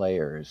other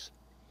players,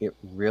 it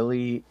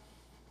really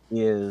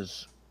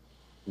is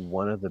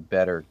one of the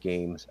better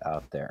games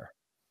out there,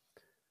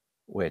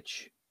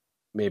 which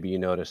maybe you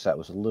noticed that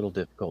was a little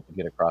difficult to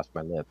get across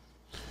my lips.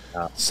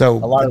 So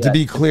to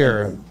be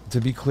clear,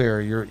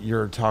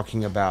 you're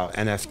talking about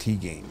NFT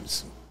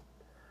games.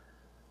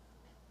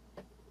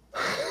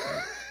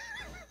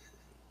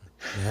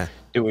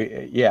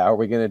 Yeah. Are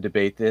we going to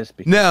debate this?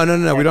 No.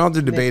 We don't have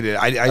to debate it.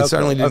 I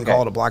certainly didn't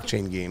call it a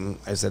blockchain game.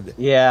 I said an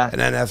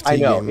NFT game. I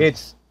know.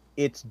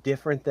 It's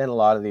different than a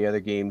lot of the other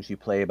games you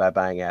play by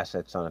buying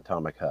assets on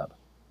Atomic Hub.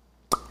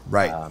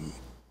 Right.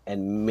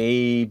 And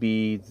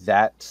maybe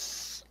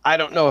that's, I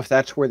don't know if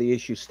that's where the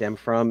issue stem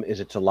from, is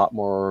it's a lot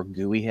more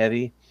GUI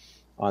heavy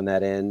on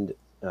that end.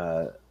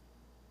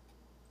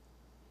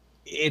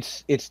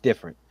 It's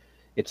different.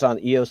 It's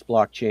on EOS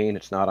blockchain.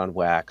 It's not on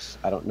Wax.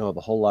 I don't know of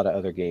a whole lot of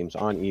other games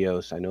on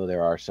EOS. I know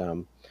there are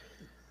some.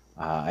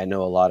 I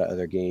know a lot of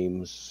other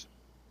games.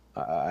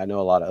 I know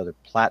a lot of other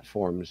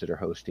platforms that are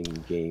hosting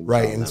games.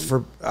 Right, and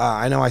for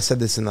I know I said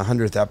this in the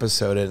 100th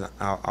episode, and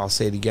I'll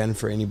say it again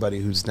for anybody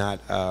who's not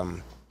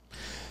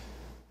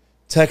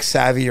tech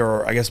savvy,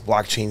 or I guess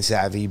blockchain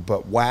savvy.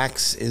 But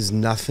Wax is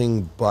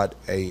nothing but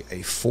a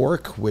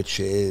fork, which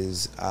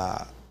is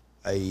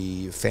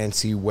a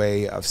fancy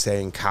way of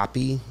saying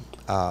copy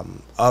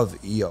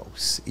of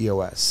EOS.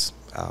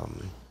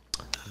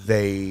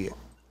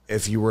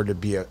 If you were to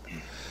be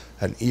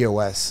an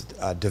EOS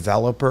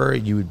developer,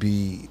 you would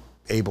be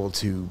able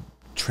to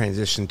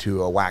transition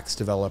to a Wax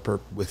developer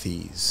with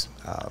ease.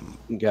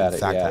 In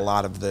fact, a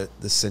lot of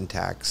the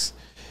syntax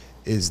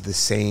is the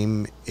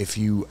same. If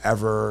you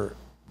ever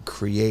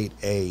create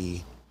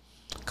a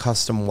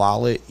custom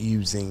wallet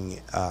using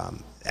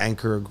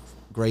Anchor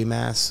Gray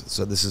Mass,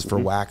 so this is for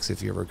Wax.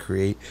 If you ever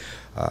create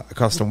a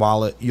custom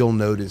wallet, you'll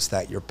notice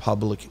that your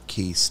public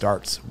key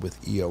starts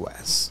with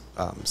EOS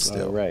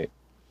still. Oh, right.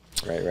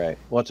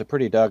 Well, it's a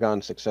pretty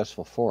doggone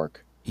successful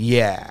fork.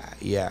 Yeah.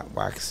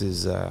 Wax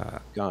is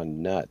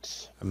gone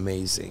nuts.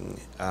 Amazing.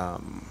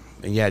 And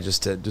yeah,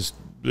 just to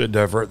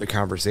divert the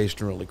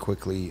conversation really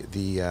quickly,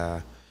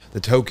 the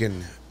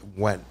token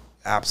went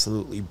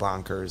absolutely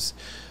bonkers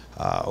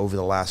over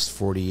the last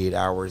 48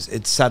 hours.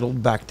 It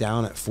settled back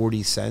down at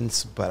 40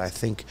 cents, but I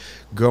think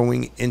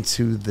going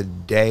into the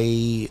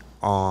day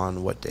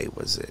on, what day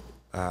was it?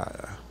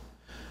 I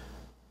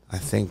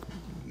think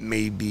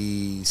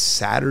maybe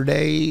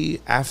Saturday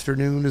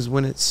afternoon is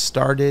when it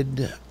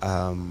started.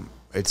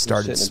 It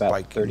started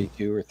spiking. About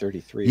 32 or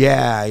 33.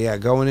 Yeah.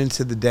 Going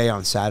into the day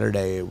on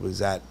Saturday, it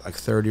was at like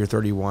 30 or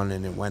 31,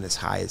 and it went as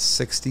high as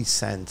 60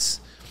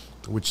 cents,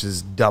 which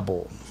is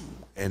double.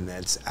 And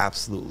that's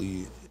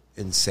absolutely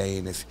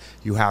insane if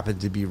you happen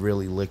to be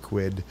really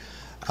liquid.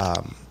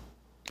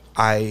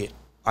 I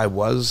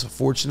was,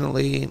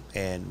 fortunately,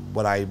 and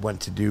what I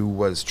went to do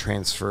was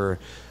transfer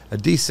a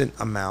decent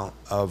amount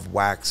of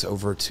Wax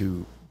over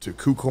to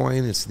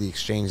KuCoin. It's the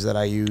exchange that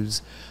I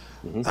use.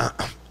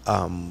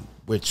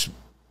 Which,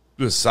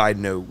 a side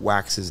note,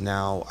 Wax is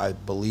now, I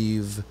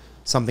believe,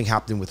 something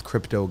happened with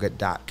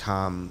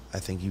crypto.com. I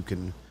think you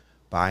can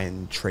buy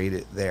and trade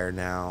it there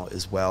now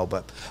as well.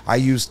 But I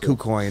used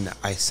KuCoin.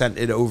 I sent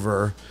it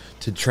over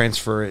to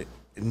transfer it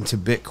into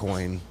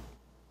Bitcoin,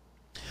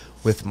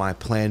 with my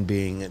plan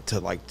being to,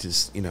 like,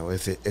 just,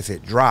 if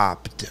it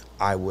dropped,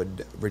 I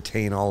would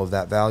retain all of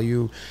that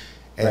value.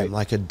 And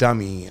like a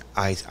dummy,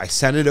 I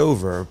sent it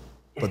over,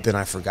 but then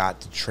I forgot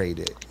to trade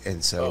it.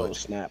 And so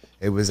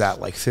it was at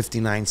like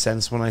 59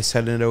 cents when I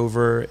sent it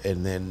over,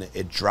 and then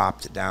it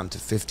dropped down to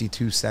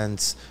 52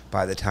 cents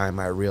by the time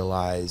I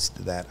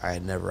realized that I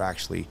had never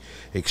actually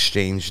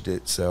exchanged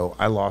it. So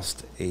I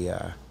lost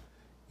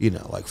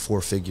like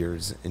 4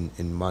 figures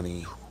in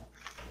money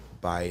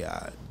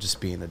by just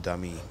being a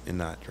dummy and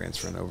not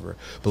transferring over.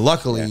 But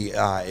luckily,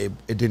 it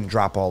didn't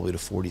drop all the way to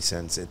 40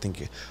 cents. I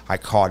think I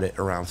caught it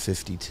around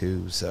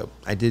 52. So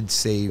I did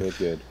save.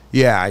 Good.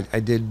 Yeah, I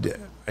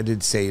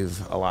did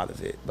save a lot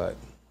of it. But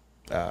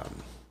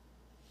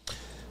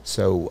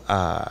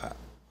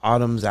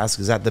Autumn's asked,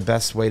 is that the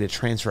best way to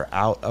transfer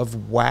out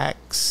of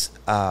Wax?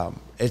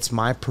 It's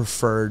my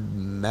preferred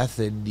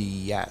method,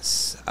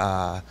 yes.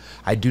 I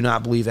do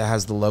not believe it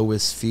has the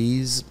lowest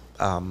fees.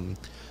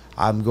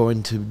 I'm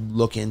going to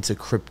look into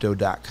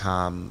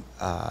crypto.com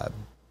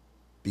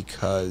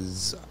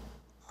because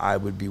I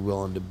would be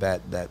willing to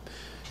bet that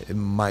it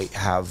might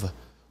have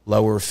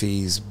lower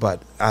fees,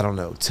 but I don't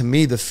know. To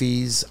me, the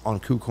fees on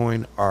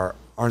KuCoin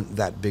aren't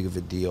that big of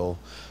a deal,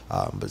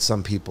 but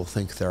some people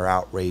think they're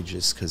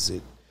outrageous because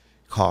it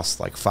costs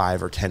like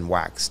 5 or 10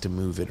 Wax to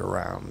move it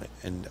around,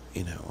 and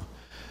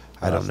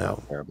I don't know.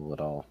 Not terrible at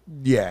all.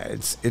 Yeah,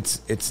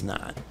 it's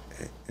not.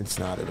 It's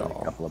not at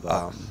all. A couple of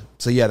bucks.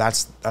 So yeah,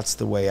 that's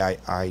the way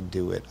I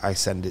do it. I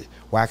send it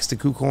Wax to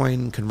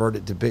KuCoin, convert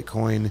it to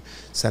Bitcoin,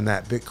 send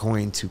that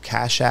Bitcoin to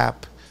Cash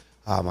App.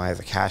 I have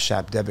a Cash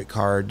App debit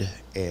card,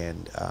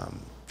 and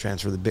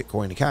transfer the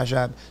Bitcoin to Cash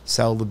App,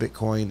 sell the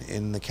Bitcoin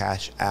in the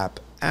Cash App,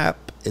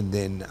 and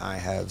then I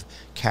have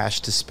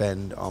cash to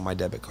spend on my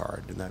debit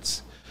card, and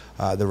that's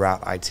the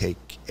route I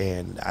take.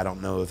 And I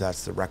don't know if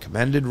that's the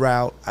recommended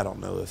route. I don't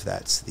know if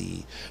that's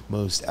the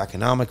most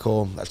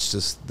economical. That's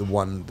just the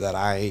one that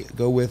I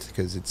go with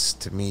because it's,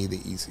 to me,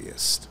 the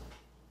easiest.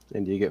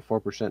 And do you get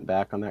 4%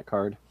 back on that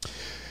card?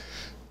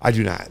 I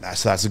do not.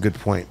 So that's a good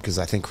point, because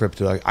I think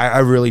crypto, I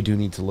really do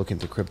need to look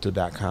into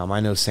crypto.com. I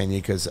know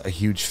Sanika's a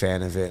huge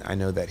fan of it. I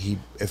know that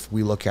if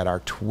we look at our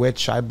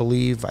Twitch, I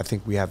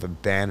think we have a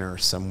banner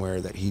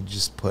somewhere that he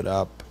just put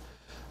up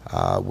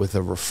with a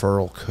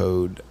referral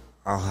code.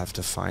 I'll have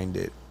to find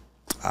it.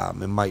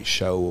 It might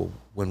show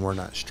when we're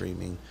not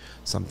streaming,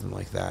 something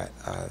like that.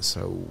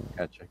 So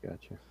Gotcha.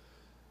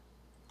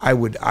 I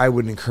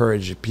would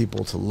encourage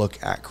people to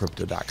look at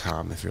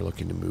crypto.com if you're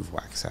looking to move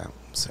Wax out.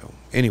 So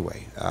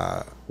anyway,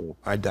 Cool.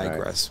 I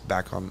digress.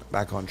 Back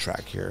on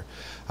track here.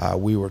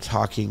 We were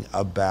talking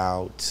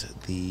about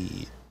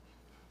the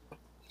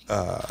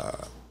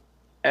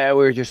we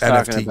were just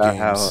talking NFT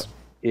about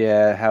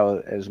games.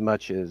 how as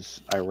much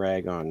as I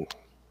rag on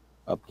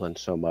Upland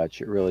so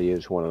much, it really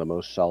is one of the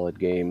most solid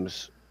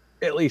games,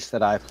 at least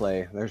that I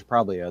play. There's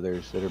probably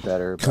others that are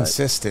better. But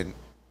Consistent.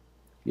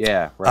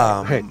 yeah,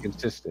 right.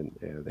 Consistent.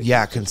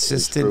 Yeah,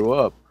 consistent. Screw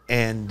up.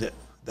 And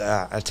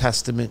a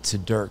testament to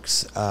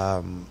Dirk's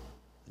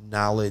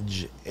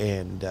knowledge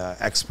and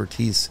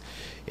expertise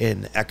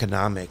in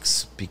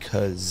economics,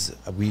 because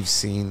we've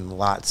seen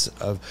lots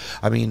of,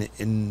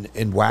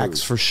 in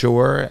Wax for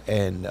sure,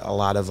 and a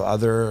lot of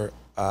other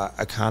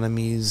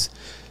economies,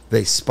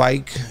 they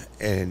spike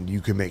and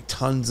you can make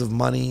tons of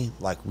money,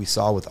 like we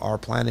saw with Our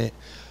Planet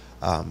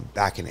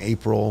back in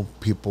April.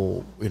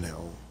 People,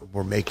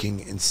 were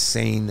making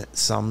insane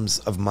sums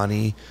of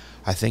money.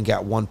 I think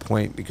at one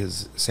point,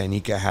 because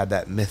Sanika had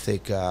that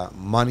mythic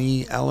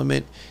money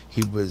element,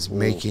 he was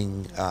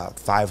making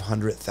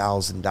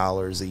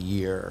 $500,000 a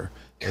year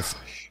if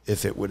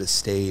it would have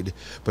stayed.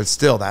 But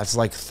still, that's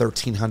like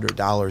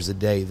 $1,300 a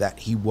day that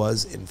he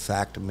was in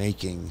fact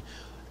making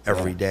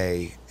every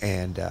day.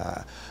 And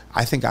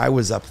I think I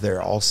was up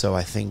there also.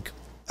 I think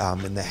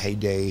in the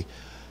heyday,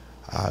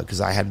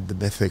 because I had the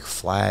mythic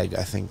flag,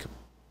 I think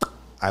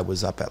I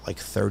was up at like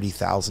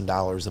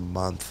 $30,000 a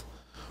month.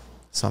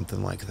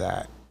 Something like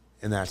that,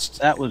 and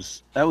that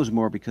was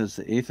more because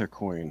the Aether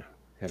coin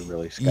had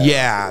really skyrocketed.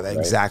 Yeah, right?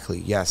 exactly.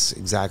 Yes,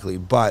 exactly.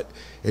 But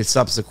it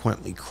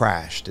subsequently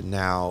crashed, and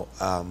now,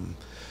 I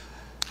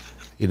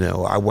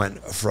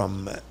went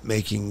from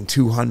making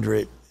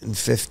 $250,000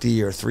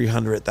 or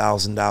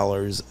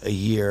 $300,000 a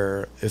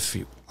year if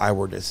I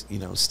were to,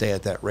 stay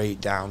at that rate,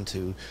 down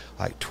to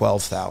like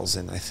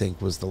 12,000. I think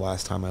was the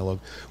last time I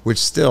looked. Which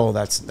still,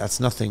 that's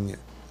nothing.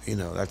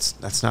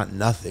 That's not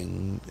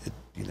nothing.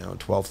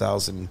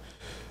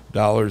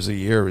 $12,000 a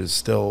year is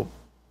still,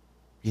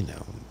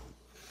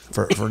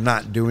 for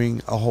not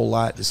doing a whole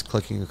lot, just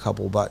clicking a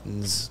couple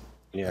buttons.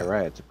 Yeah,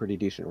 right. It's a pretty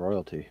decent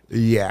royalty.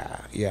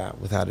 Yeah,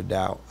 without a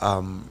doubt.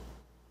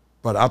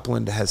 But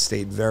Upland has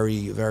stayed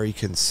very, very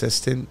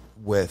consistent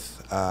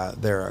with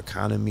their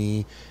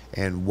economy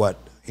and what,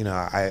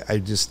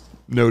 I just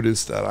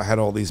noticed that I had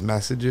all these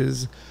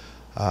messages,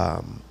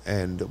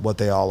 and what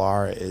they all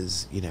are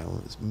is,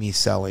 me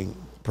selling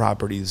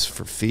properties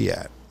for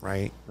fiat.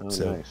 Right. Oh,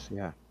 so, nice.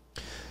 Yeah.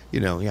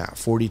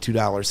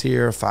 $42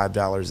 here,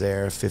 $5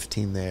 there,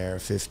 15 there,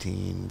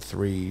 15,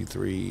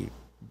 3,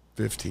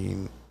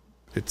 15,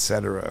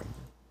 etc.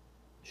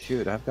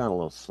 Shoot, I've gone a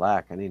little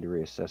slack. I need to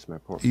reassess my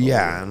portfolio.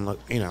 Yeah, and look,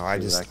 I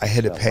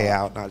hit a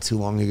payout not too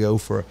long ago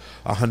for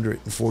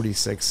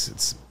 146.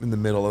 It's in the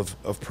middle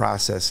of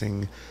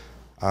processing.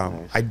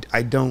 Nice.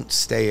 I don't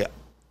stay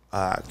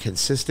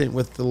consistent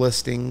with the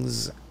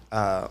listings.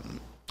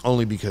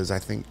 Only because I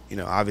think,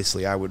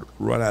 obviously I would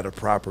run out of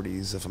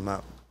properties if I'm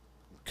not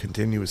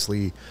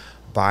continuously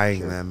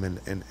buying them,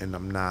 and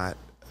I'm not.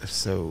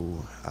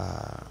 So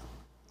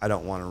I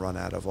don't want to run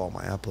out of all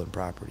my Upland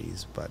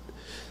properties. But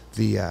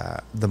the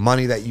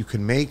money that you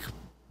can make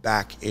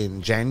back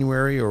in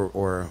January,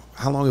 or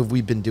how long have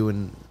we been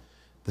doing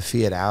the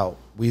fiat out?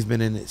 We've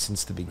been in it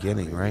since the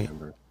beginning, right?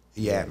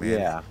 Yeah, man.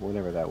 Yeah,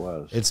 whenever that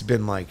was. It's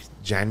been like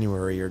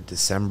January or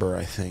December,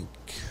 I think,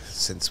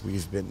 since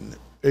we've been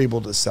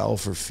able to sell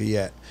for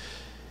fiat,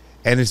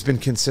 and it's been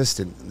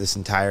consistent this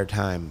entire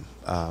time.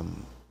 I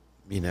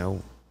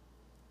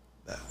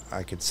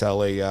could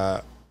sell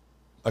a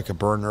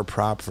burner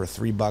prop for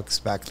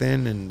 $3 back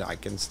then, and I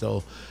can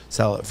still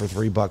sell it for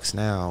 $3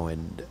 now.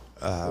 And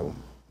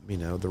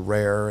the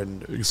rare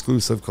and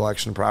exclusive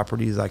collection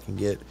properties I can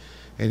get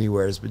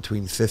anywhere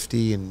between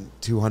 $50 and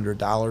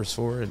 $200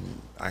 for,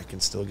 and I can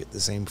still get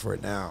the same for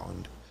it now.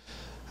 And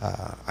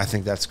I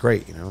think that's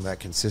great. That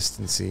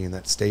consistency and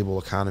that stable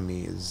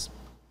economy is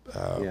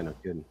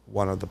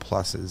one of the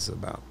pluses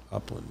about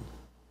Upland.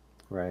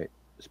 Right.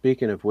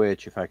 Speaking of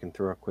which, if I can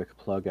throw a quick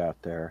plug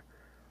out there,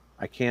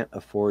 I can't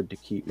afford to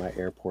keep my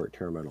airport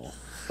terminal.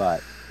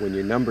 But when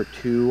you're number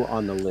 2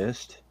 on the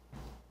list,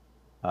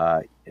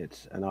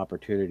 it's an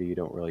opportunity you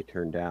don't really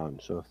turn down.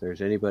 So if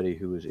there's anybody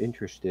who is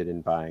interested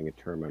in buying a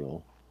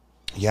terminal.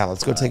 Yeah,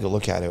 let's go take a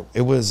look at it.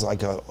 It was like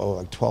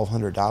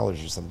 $1,200 or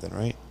something,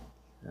 right?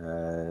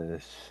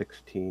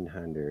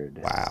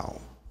 1,600.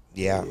 Wow.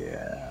 Yeah.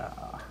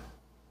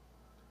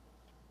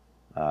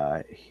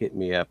 Hit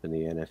me up in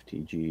the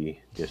NFTG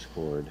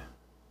Discord.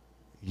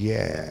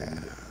 Yeah.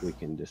 We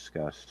can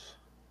discuss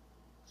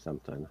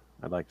something.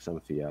 I'd like some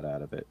fiat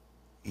out of it.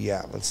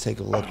 Yeah, let's take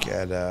a look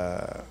at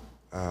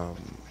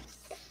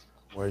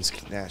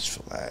where's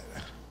Nashville at?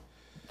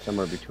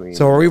 Somewhere between.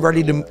 So are we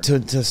ready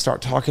to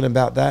start talking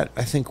about that?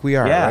 I think we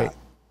are, right?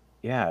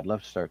 Yeah, I'd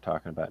love to start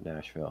talking about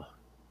Nashville.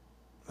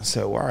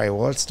 So, all right,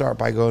 well, let's start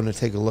by going to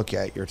take a look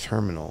at your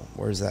terminal.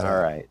 Where's that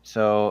All right.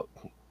 So,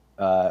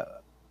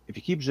 if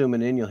you keep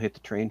zooming in, you'll hit the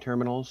train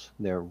terminals.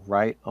 They're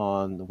right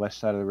on the west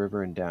side of the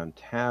river in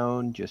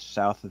downtown, just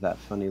south of that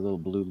funny little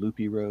blue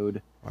loopy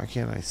road. Why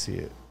can't I see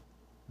it?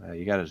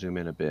 You got to zoom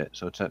in a bit.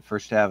 So it's at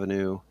First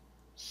Avenue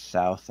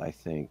South, I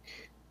think.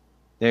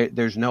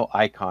 There's no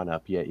icon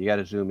up yet. You got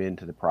to zoom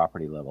into the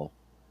property level.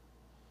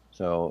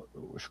 So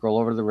scroll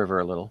over to the river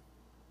a little.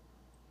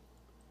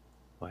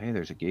 Well, hey,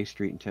 there's a Gay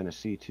Street in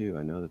Tennessee, too.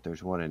 I know that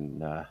there's one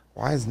in...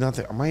 Why is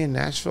nothing... Am I in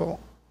Nashville?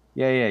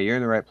 Yeah, you're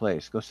in the right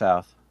place. Go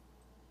south.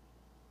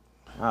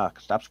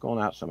 Stop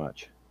scrolling out so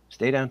much.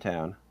 Stay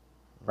downtown.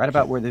 Right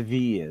about where the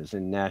V is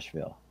in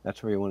Nashville.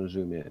 That's where you want to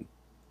zoom in.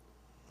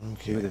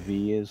 Okay. See where the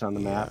V is on the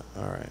map?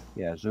 All right.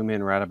 Yeah, zoom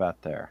in right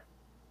about there.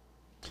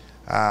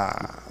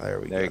 There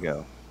we go. There you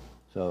go.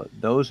 So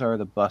those are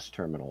the bus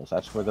terminals.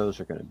 That's where those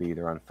are going to be.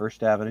 They're on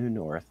First Avenue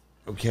North.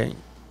 Okay.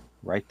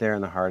 Right there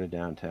in the heart of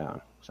downtown.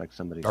 Looks like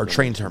somebody's... Our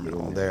train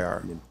terminal. They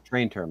are.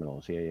 Train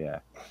terminals. Yeah.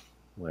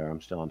 Where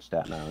I'm still on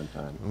Staten Island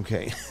time.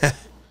 Okay.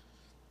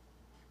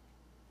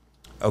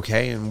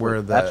 Okay, and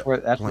where that's where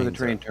the planes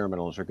train are.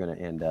 terminals are going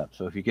to end up.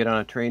 So if you get on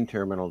a train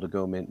terminal to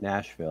go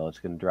Nashville, it's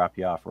going to drop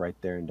you off right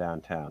there in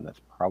downtown.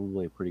 That's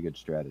probably a pretty good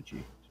strategy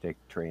to take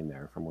the train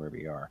there from wherever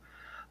you are.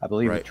 I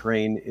believe the Right.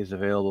 train is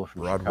available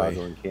from Broadway.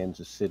 Chicago and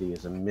Kansas City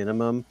as a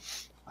minimum.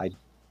 I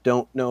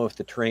don't know if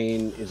the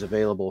train is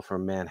available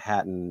from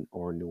Manhattan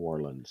or New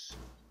Orleans.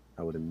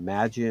 I would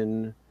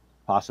imagine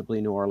possibly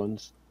New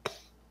Orleans,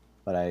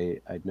 but I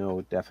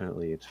know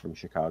definitely it's from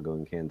Chicago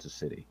and Kansas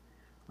City.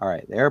 All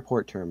right, the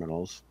airport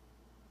terminals.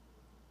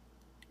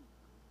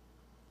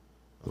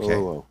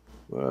 Okay.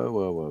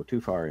 Whoa.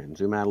 Too far in.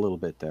 Zoom out a little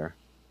bit there.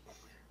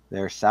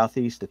 They're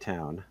southeast of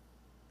town.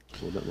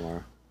 A little bit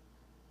more.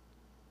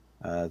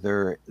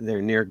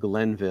 They're near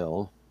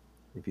Glenville.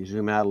 If you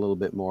zoom out a little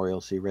bit more,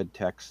 you'll see red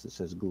text that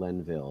says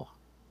Glenville.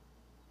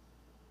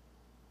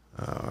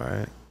 All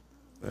right.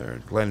 There,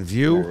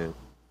 Glenview.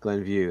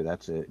 Glenview,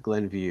 that's it.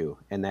 Glenview.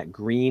 And that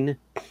green,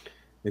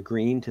 the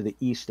green to the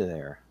east of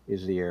there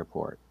is the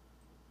airport.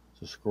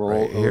 So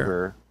scroll Right here.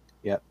 over.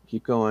 Yep,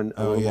 keep going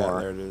a Oh, little yeah,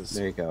 more. there it is.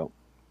 There you go.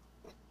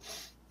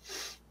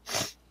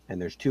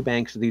 And there's two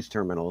banks of these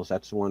terminals.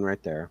 That's the one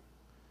right there.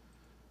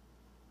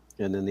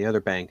 And then the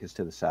other bank is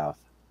to the south.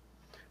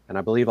 And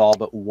I believe all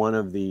but one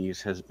of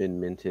these has been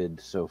minted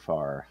so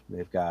far.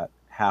 They've got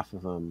half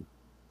of them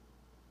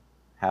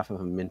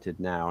minted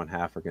now, and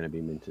half are going to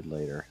be minted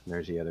later. And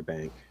there's the other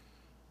bank.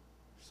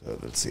 So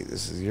let's see.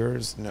 This is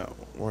yours? No.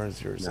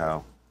 Where's yours?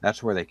 No,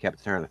 that's where they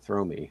kept trying to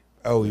throw me.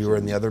 Oh, you were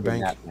in the other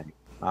bank? That bank.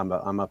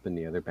 I'm up in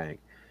the other bank.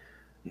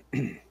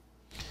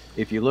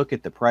 If you look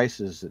at the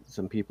prices that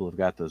some people have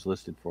got those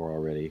listed for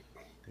already.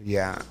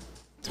 Yeah.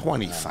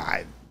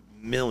 25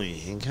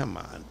 million. Come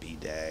on,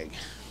 BDag.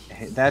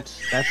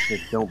 That's the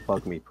don't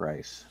bug me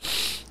price.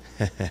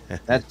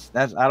 That's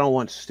I don't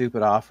want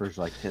stupid offers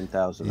like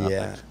 10,000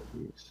 Yeah.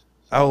 these.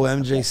 Oh,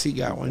 MJC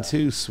got one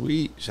too.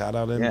 Sweet. Shout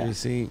out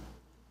MJC.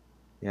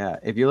 Yeah,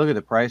 if you look at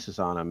the prices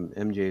on them,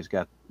 MJ's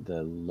got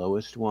the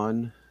lowest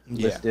one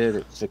listed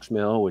at $6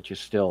 million, which is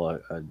still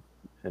an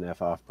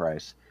F off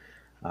price.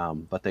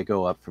 But they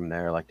go up from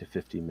there like to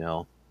 $50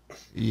 million.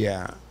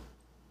 Yeah.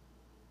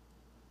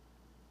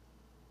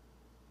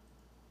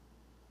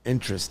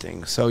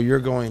 Interesting. So you're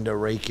going to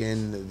rake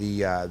in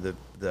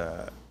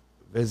the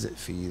visit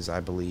fees, I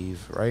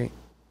believe, right?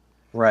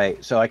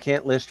 Right. So I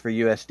can't list for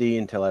USD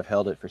until I've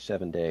held it for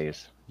 7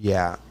 days.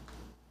 Yeah.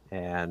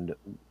 And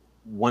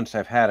once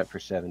I've had it for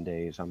 7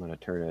 days, I'm going to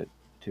turn it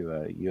to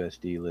a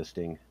USD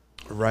listing.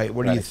 Right.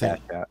 What do you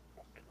think? Cash out.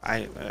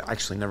 I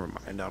actually never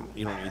mind.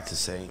 You don't need to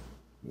say.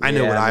 I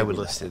know what I would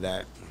list it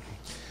at.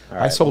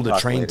 Right, I sold we'll a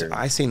train. later.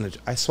 I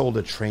sold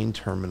a train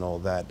terminal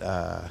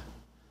that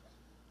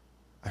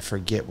I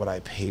forget what I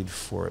paid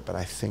for it, but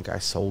I think I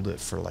sold it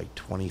for like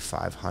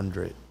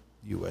 2,500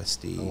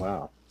 USD. Oh,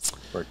 wow.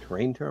 For a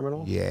train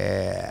terminal?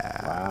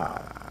 Yeah.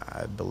 Wow.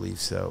 I believe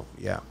so.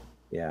 Yeah.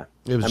 Yeah.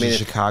 It was a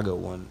Chicago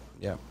one.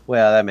 Yeah.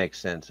 Well, that makes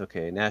sense.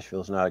 Okay,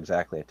 Nashville's not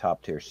exactly a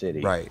top tier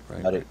city, Right.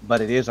 But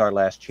it is our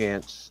last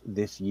chance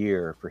this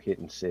year for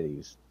hitting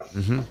cities.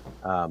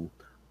 Mm-hmm.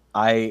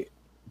 I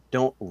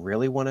don't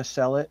really want to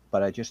sell it,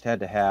 but I just had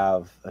to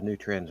have a new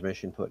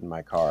transmission put in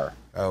my car,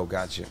 Oh,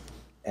 gotcha.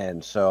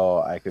 and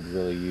so I could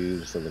really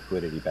use the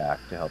liquidity back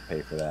to help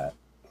pay for that.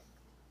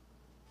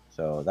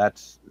 So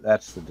that's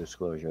the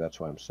disclosure. That's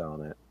why I'm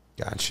selling it.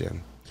 Gotcha.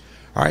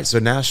 All right, so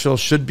Nashville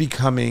should be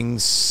coming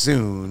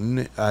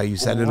soon. You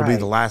said it'll be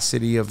the last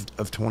city of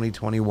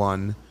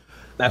 2021.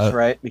 That's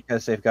right,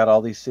 because they've got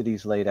all these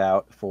cities laid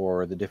out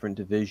for the different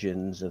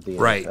divisions of the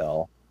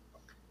NFL.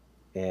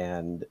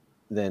 And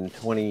then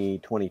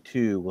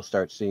 2022, we'll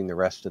start seeing the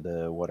rest of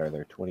the, what are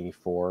there,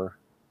 24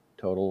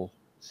 total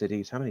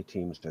cities? How many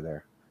teams are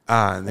there?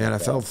 In the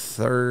NFL,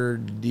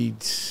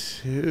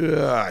 32.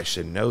 I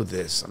should know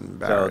this. I'm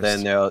embarrassed. So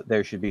then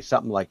there should be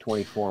something like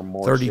 24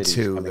 more 32.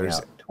 cities coming There's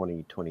out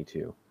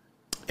 2022.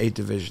 8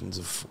 divisions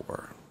of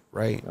 4,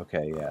 right?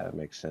 Okay, yeah, that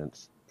makes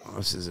sense. Oh,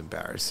 this is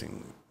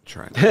embarrassing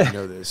trying to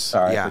know this.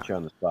 Sorry, I put you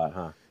on the spot,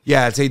 huh?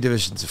 Yeah, it's 8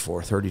 divisions of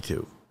 4,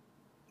 32.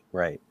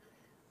 Right.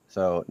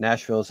 So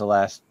Nashville's the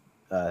last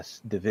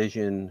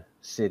division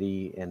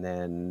city, and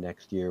then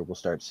next year we'll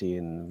start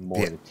seeing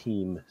more of the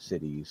team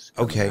cities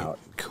coming out.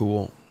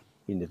 Cool.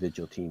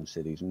 Individual team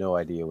cities. No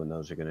idea when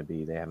those are going to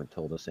be. They haven't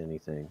told us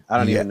anything. I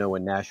don't even know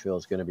when Nashville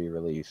is going to be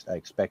released. I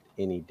expect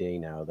any day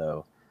now,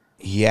 though.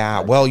 Yeah,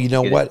 well, you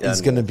know what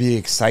is going to be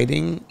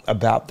exciting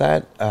about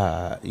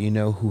that? You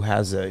know who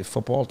has a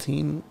football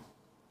team?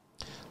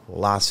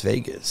 Las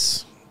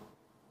Vegas.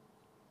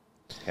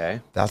 Okay.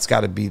 That's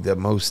got to be the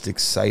most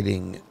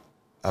exciting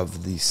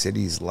of the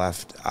cities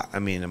left. I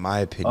mean, in my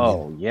opinion.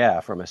 Oh, yeah.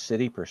 From a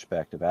city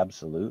perspective,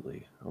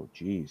 absolutely. Oh,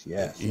 geez.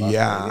 Yes.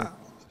 Yeah.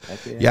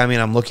 Yeah, I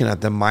mean, I'm looking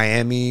at them.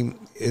 Miami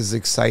is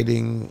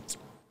exciting.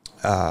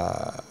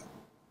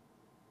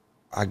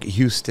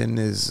 Houston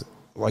is,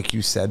 like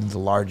you said, the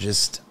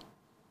largest,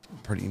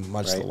 pretty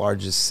much the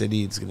largest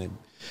city. It's going to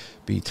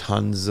be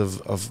tons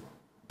of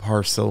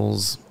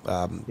parcels.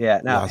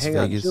 Yeah, now Las hang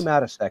Vegas. on. Zoom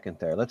out a second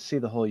there. Let's see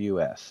the whole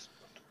U.S.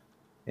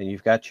 And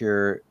you've got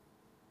your,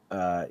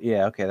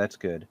 okay, that's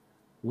good.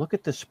 look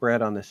at the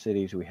spread on the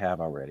cities we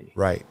have already.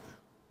 Right.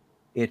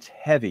 It's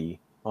heavy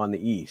on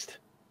the east.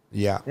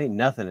 Yeah. There ain't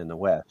nothing in the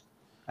west.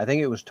 I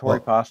think it was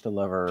Tori Pasta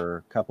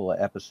Lover a couple of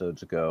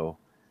episodes ago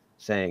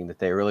saying that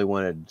they really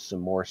wanted some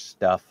more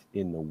stuff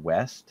in the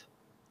west.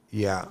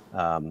 Yeah.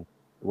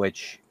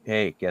 Which,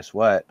 hey, guess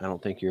what? I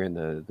don't think you're in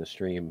the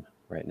stream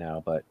right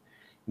now, but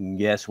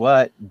guess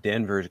what?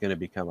 Denver is going to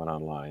be coming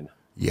online.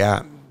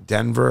 Yeah.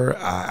 Denver,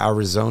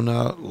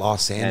 Arizona,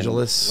 Los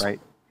Angeles. And, right.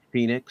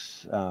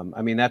 Phoenix.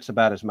 I mean, that's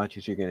about as much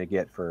as you're going to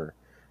get for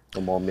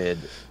more mid.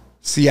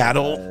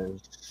 Seattle.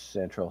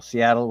 Central.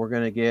 Seattle we're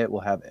going to get.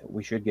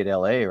 We should get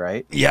LA,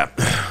 right? Yeah.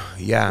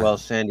 Yeah. Well,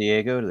 San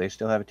Diego, do they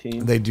still have a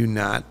team? They do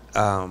not.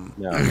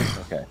 No.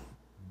 Okay.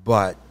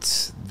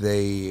 But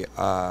they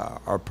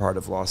are part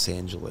of Los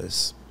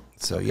Angeles.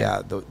 So okay.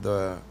 yeah,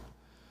 the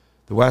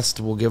West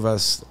will give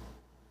us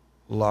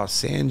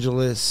Los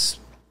Angeles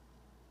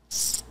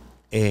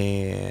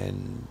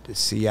and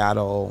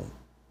Seattle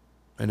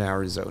and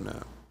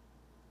Arizona.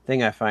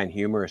 Thing I find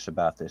humorous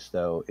about this,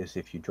 though, is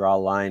if you draw a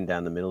line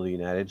down the middle of the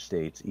United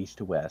States, east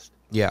to west,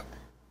 yeah,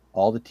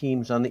 all the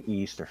teams on the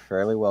east are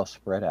fairly well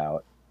spread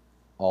out.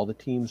 All the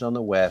teams on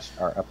the west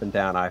are up and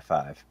down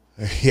I-5.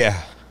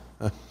 Yeah.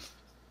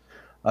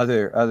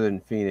 Other than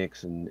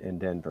Phoenix and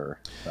Denver,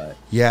 but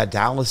yeah,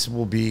 Dallas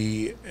will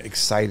be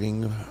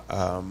exciting.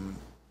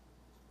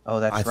 Oh,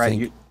 that's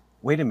right.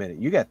 Wait a minute,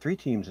 you got 3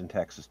 teams in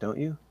Texas, don't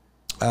you?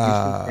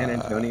 Houston, San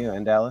Antonio,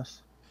 and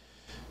Dallas.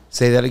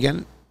 Say that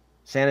again.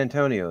 San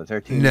Antonio, is there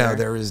a team? No,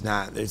 there is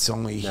not. It's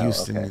only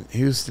Houston, okay.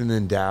 Houston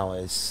and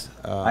Dallas.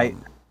 I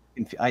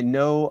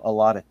know a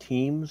lot of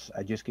teams.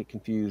 I just get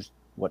confused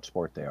what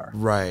sport they are.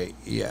 Right.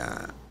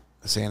 Yeah.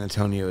 San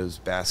Antonio is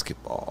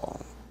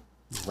basketball.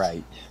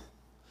 Right.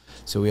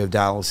 So we have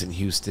Dallas and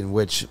Houston,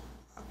 which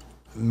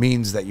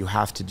means that you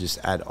have to just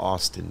add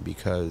Austin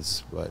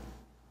because, but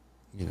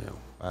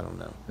I don't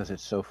know. Because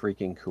it's so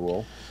freaking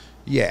cool.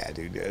 Yeah,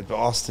 dude.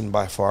 Austin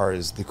by far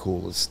is the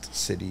coolest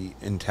city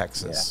in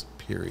Texas. Yeah.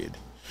 Period.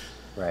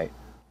 Right.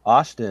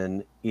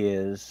 Austin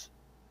is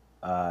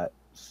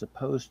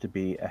supposed to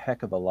be a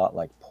heck of a lot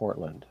like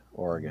Portland,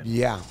 Oregon.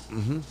 Yeah.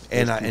 Mm-hmm.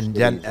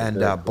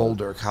 And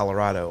Boulder,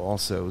 Colorado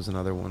also is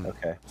another one.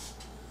 Okay.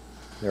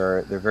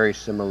 They're very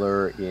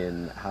similar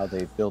in how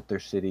they've built their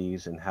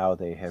cities and how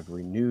they have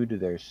renewed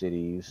their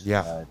cities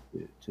to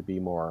be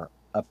more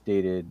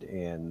updated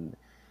and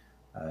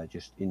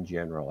just in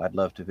general. I'd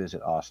love to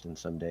visit Austin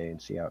someday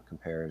and see how it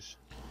compares.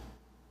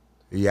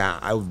 Yeah,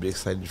 I would be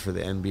excited for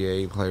the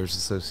NBA Players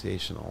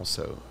Association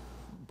also.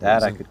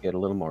 That I could get a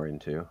little more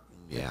into.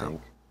 Yeah. I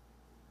think.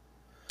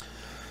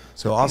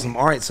 So awesome.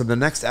 All right, so the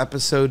next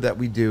episode that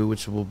we do,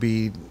 which will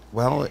be,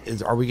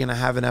 are we going to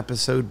have an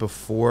episode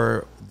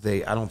before I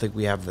don't think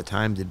we have the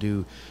time to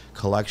do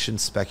collection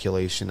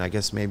speculation. I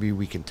guess maybe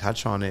we can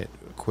touch on it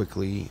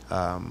quickly.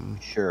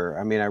 Sure.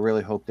 I mean, I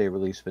really hope they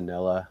release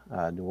vanilla.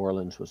 New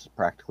Orleans was a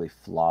practically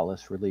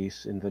flawless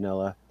release in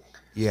vanilla.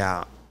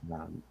 Yeah.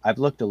 I've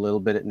looked a little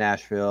bit at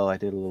Nashville. I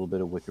did a little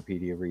bit of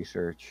Wikipedia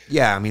research.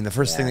 Yeah, I mean, the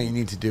first thing that you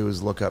need to do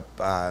is look up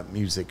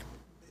music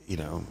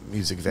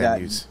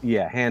venues.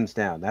 Yeah, hands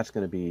down. That's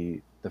going to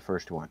be the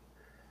first one.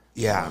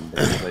 Yeah.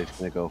 That everybody's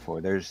going to go for.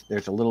 There's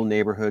a little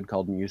neighborhood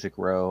called Music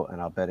Row, and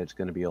I'll bet it's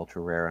going to be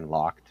ultra rare and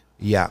locked.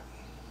 Yeah.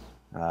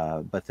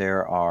 But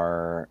there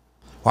are...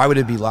 Why would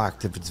it be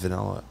locked if it's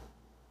vanilla?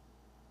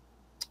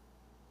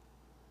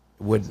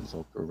 It's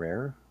ultra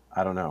rare?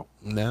 I don't know.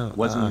 No.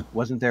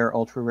 Wasn't there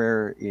ultra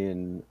rare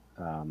in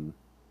New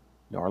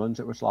Orleans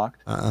that was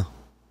locked?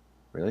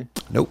 Really?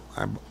 Nope.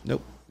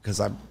 Nope. Because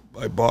I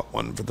bought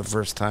one for the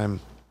first time.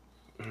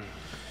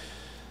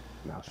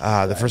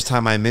 The first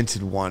time I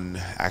minted one,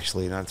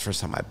 actually, not the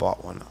first time I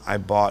bought one. I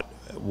bought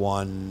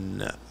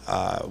one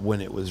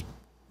when it was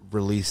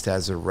released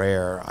as a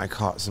rare. I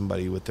caught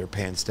somebody with their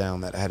pants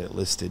down that had it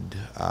listed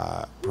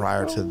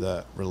prior to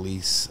the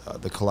release,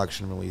 the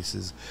collection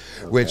releases,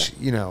 which,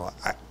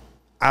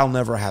 I'll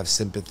never have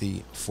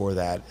sympathy for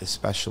that,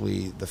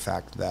 especially the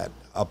fact that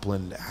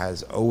Upland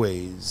has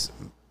always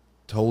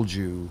told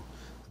you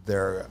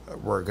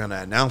we're going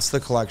to announce the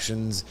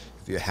collections.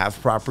 If you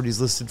have properties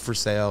listed for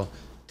sale,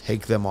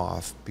 take them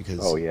off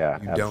because you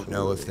don't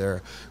know if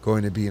they're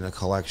going to be in a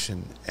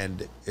collection.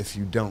 And if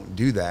you don't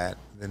do that,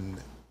 then,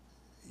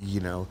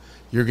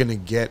 you're going to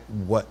get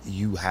what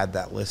you had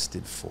that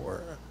listed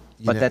for.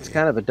 But that's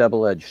kind of a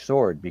double-edged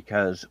sword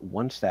because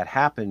once that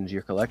happens,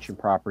 your collection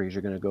properties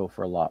are going to go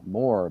for a lot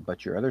more,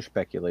 but your other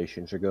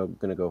speculations are going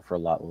to go for a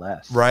lot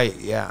less. Right.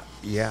 Yeah.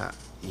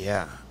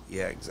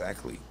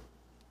 Exactly.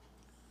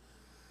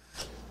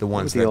 The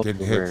ones that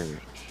didn't hit.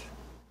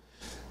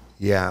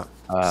 Yeah.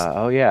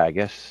 I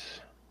guess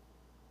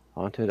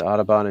Haunted,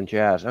 Audubon, and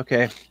Jazz.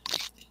 Okay.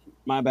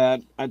 My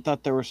bad. I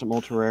thought there were some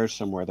ultra rares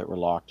somewhere that were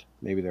locked.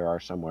 Maybe there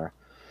are somewhere.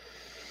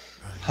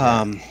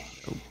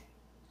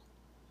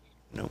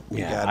 No,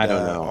 we got I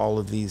don't know. All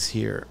of these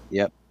here.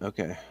 Yep.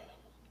 Okay.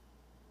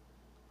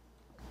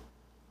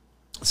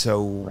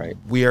 So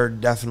we are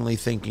definitely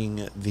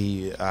thinking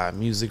the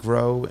Music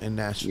Row in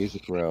Nashville.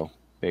 Music Row,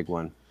 big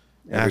one.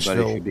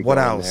 Nashville. What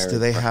else do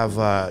they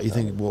have? You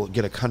think we'll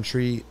get a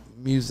country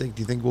music?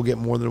 Do you think we'll get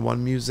more than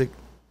one music?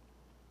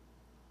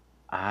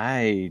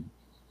 I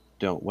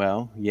don't.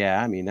 Well,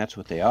 yeah. I mean, that's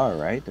what they are,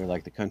 right? They're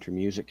like the country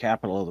music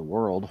capital of the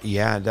world.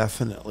 Yeah,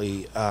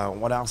 definitely.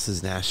 What else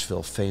is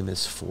Nashville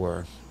famous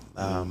for?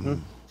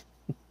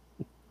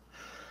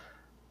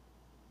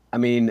 I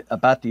mean,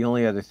 about the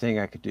only other thing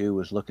I could do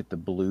was look at the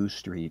blue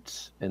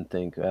streets and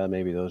think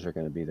maybe those are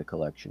going to be the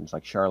collections,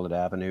 like Charlotte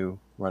Avenue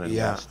running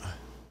west.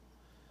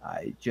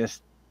 I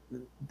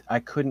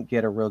couldn't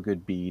get a real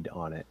good bead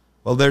on it.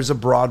 Well, there's a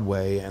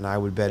Broadway, and I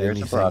would bet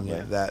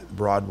anything that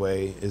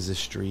Broadway is a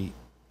street.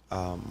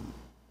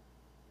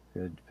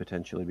 Could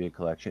potentially be a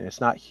collection.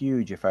 It's not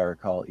huge, if I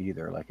recall,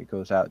 either. Like, it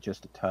goes out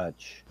just a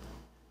touch.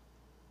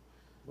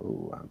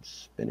 Oh, I'm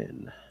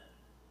spinning.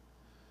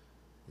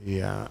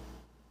 Yeah.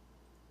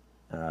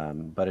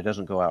 But it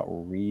doesn't go out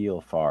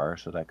real far,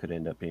 so that could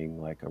end up being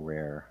like a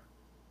rare.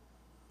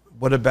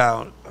 What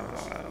about,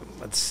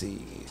 let's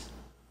see,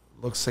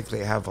 looks like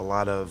they have a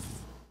lot of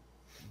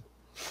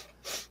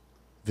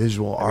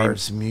visual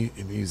arts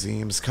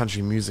museums,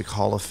 country music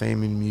hall of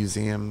fame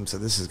museum, so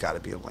this has got to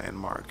be a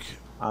landmark.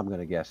 I'm going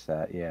to guess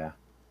that, yeah.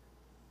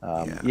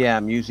 Yeah,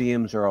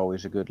 museums are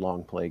always a good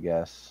long play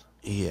guess.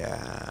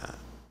 Yeah.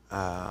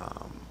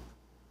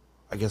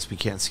 I guess we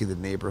can't see the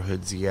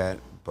neighborhoods yet,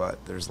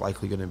 but there's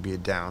likely going to be a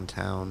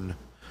downtown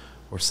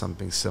or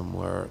something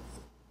similar.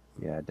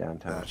 Yeah,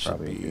 downtown that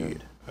should be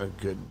a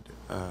good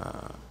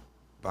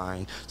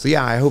buying. So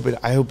yeah, I hope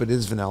it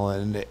is vanilla,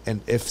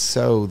 and if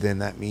so, then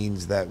that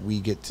means that we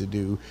get to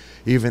do,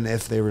 even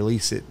if they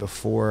release it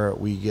before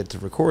we get to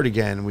record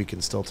again, we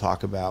can still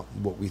talk about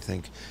what we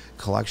think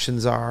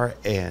collections are.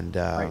 And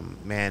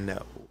man,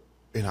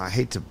 I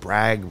hate to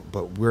brag,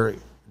 but we're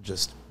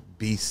just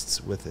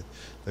beasts with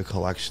the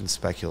collection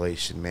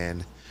speculation,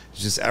 man.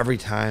 It's just every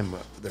time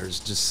there's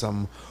just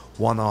some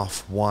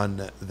one-off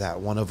one that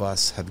one of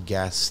us have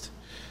guessed,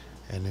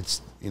 and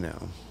it's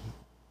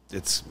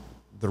it's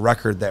the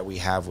record that we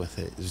have with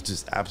it is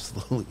just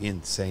absolutely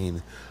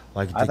insane.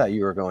 Like, I thought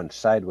you were going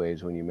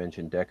sideways when you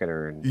mentioned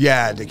Decatur and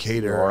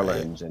Decatur, New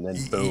Orleans, and then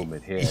boom,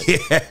 it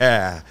hit.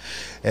 Yeah,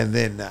 and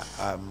then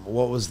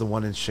what was the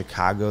one in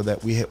Chicago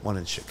that we hit? One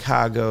in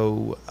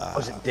Chicago.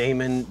 Was it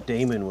Damon?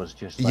 Damon was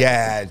just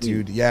like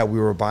dude. Yeah, we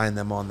were buying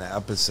them on the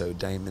episode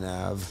Damon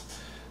Ave.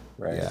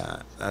 Right.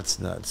 Yeah, that's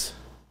nuts.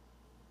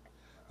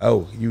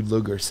 Oh, Hugh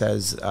Luger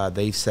says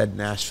they said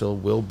Nashville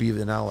will be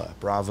vanilla.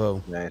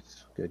 Bravo.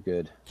 Nice.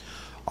 Good.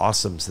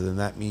 Awesome. So then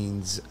that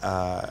means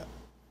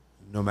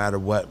no matter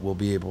what, we'll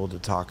be able to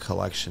talk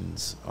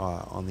collections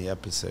on the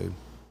episode.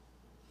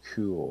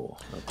 Cool.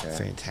 Okay.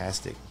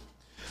 Fantastic.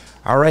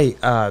 All right,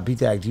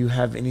 BDag, do you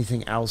have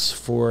anything else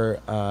for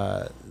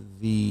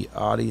the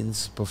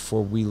audience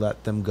before we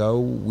let them go?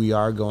 We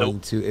are going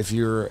to, if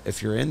you're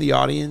in the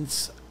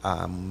audience,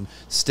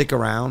 stick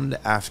around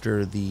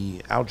after the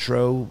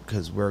outro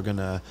because we're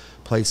gonna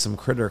play some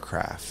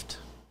Crittercraft.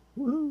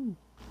 Woo!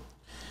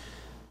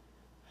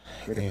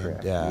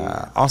 And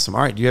awesome.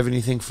 All right, do you have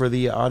anything for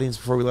the audience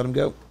before we let them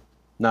go?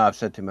 No, I've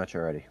said too much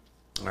already.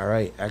 All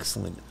right,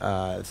 excellent.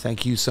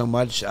 Thank you so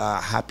much.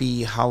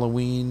 Happy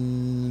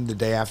Halloween, the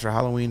day after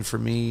Halloween for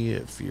me.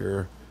 If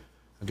you're,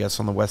 I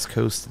guess, on the West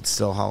Coast, it's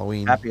still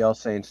Halloween. Happy All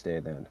Saints Day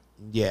then.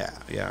 Yeah.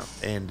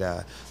 And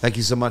thank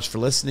you so much for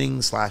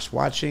listening /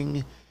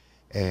 watching.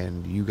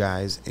 And you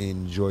guys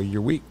enjoy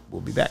your week.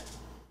 We'll be back.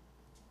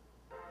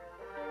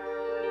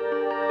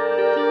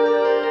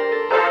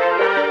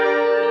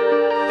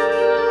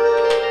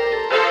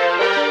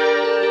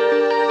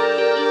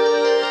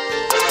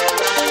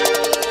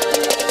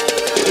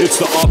 It's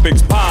the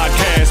UPX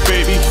Podcast,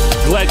 baby.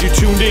 Glad you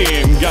tuned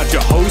in. Got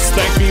your host,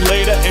 thank me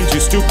later, and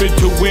you're stupid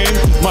to win.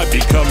 Might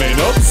be coming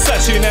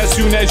obsession as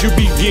soon as you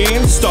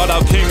begin. Start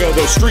out king of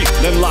the street,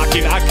 then lock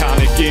in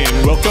iconic in.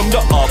 Welcome to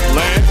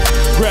Upland.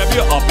 Grab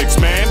your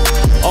UPX, man.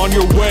 On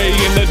your way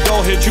in the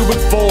door, hit you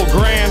with $4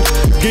 grand.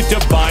 Get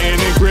to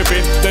buying and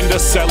gripping, then to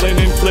selling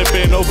and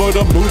flipping. Over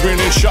to moving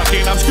and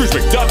shucking. I'm Scrooge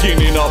McDuckin'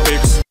 in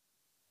UPX.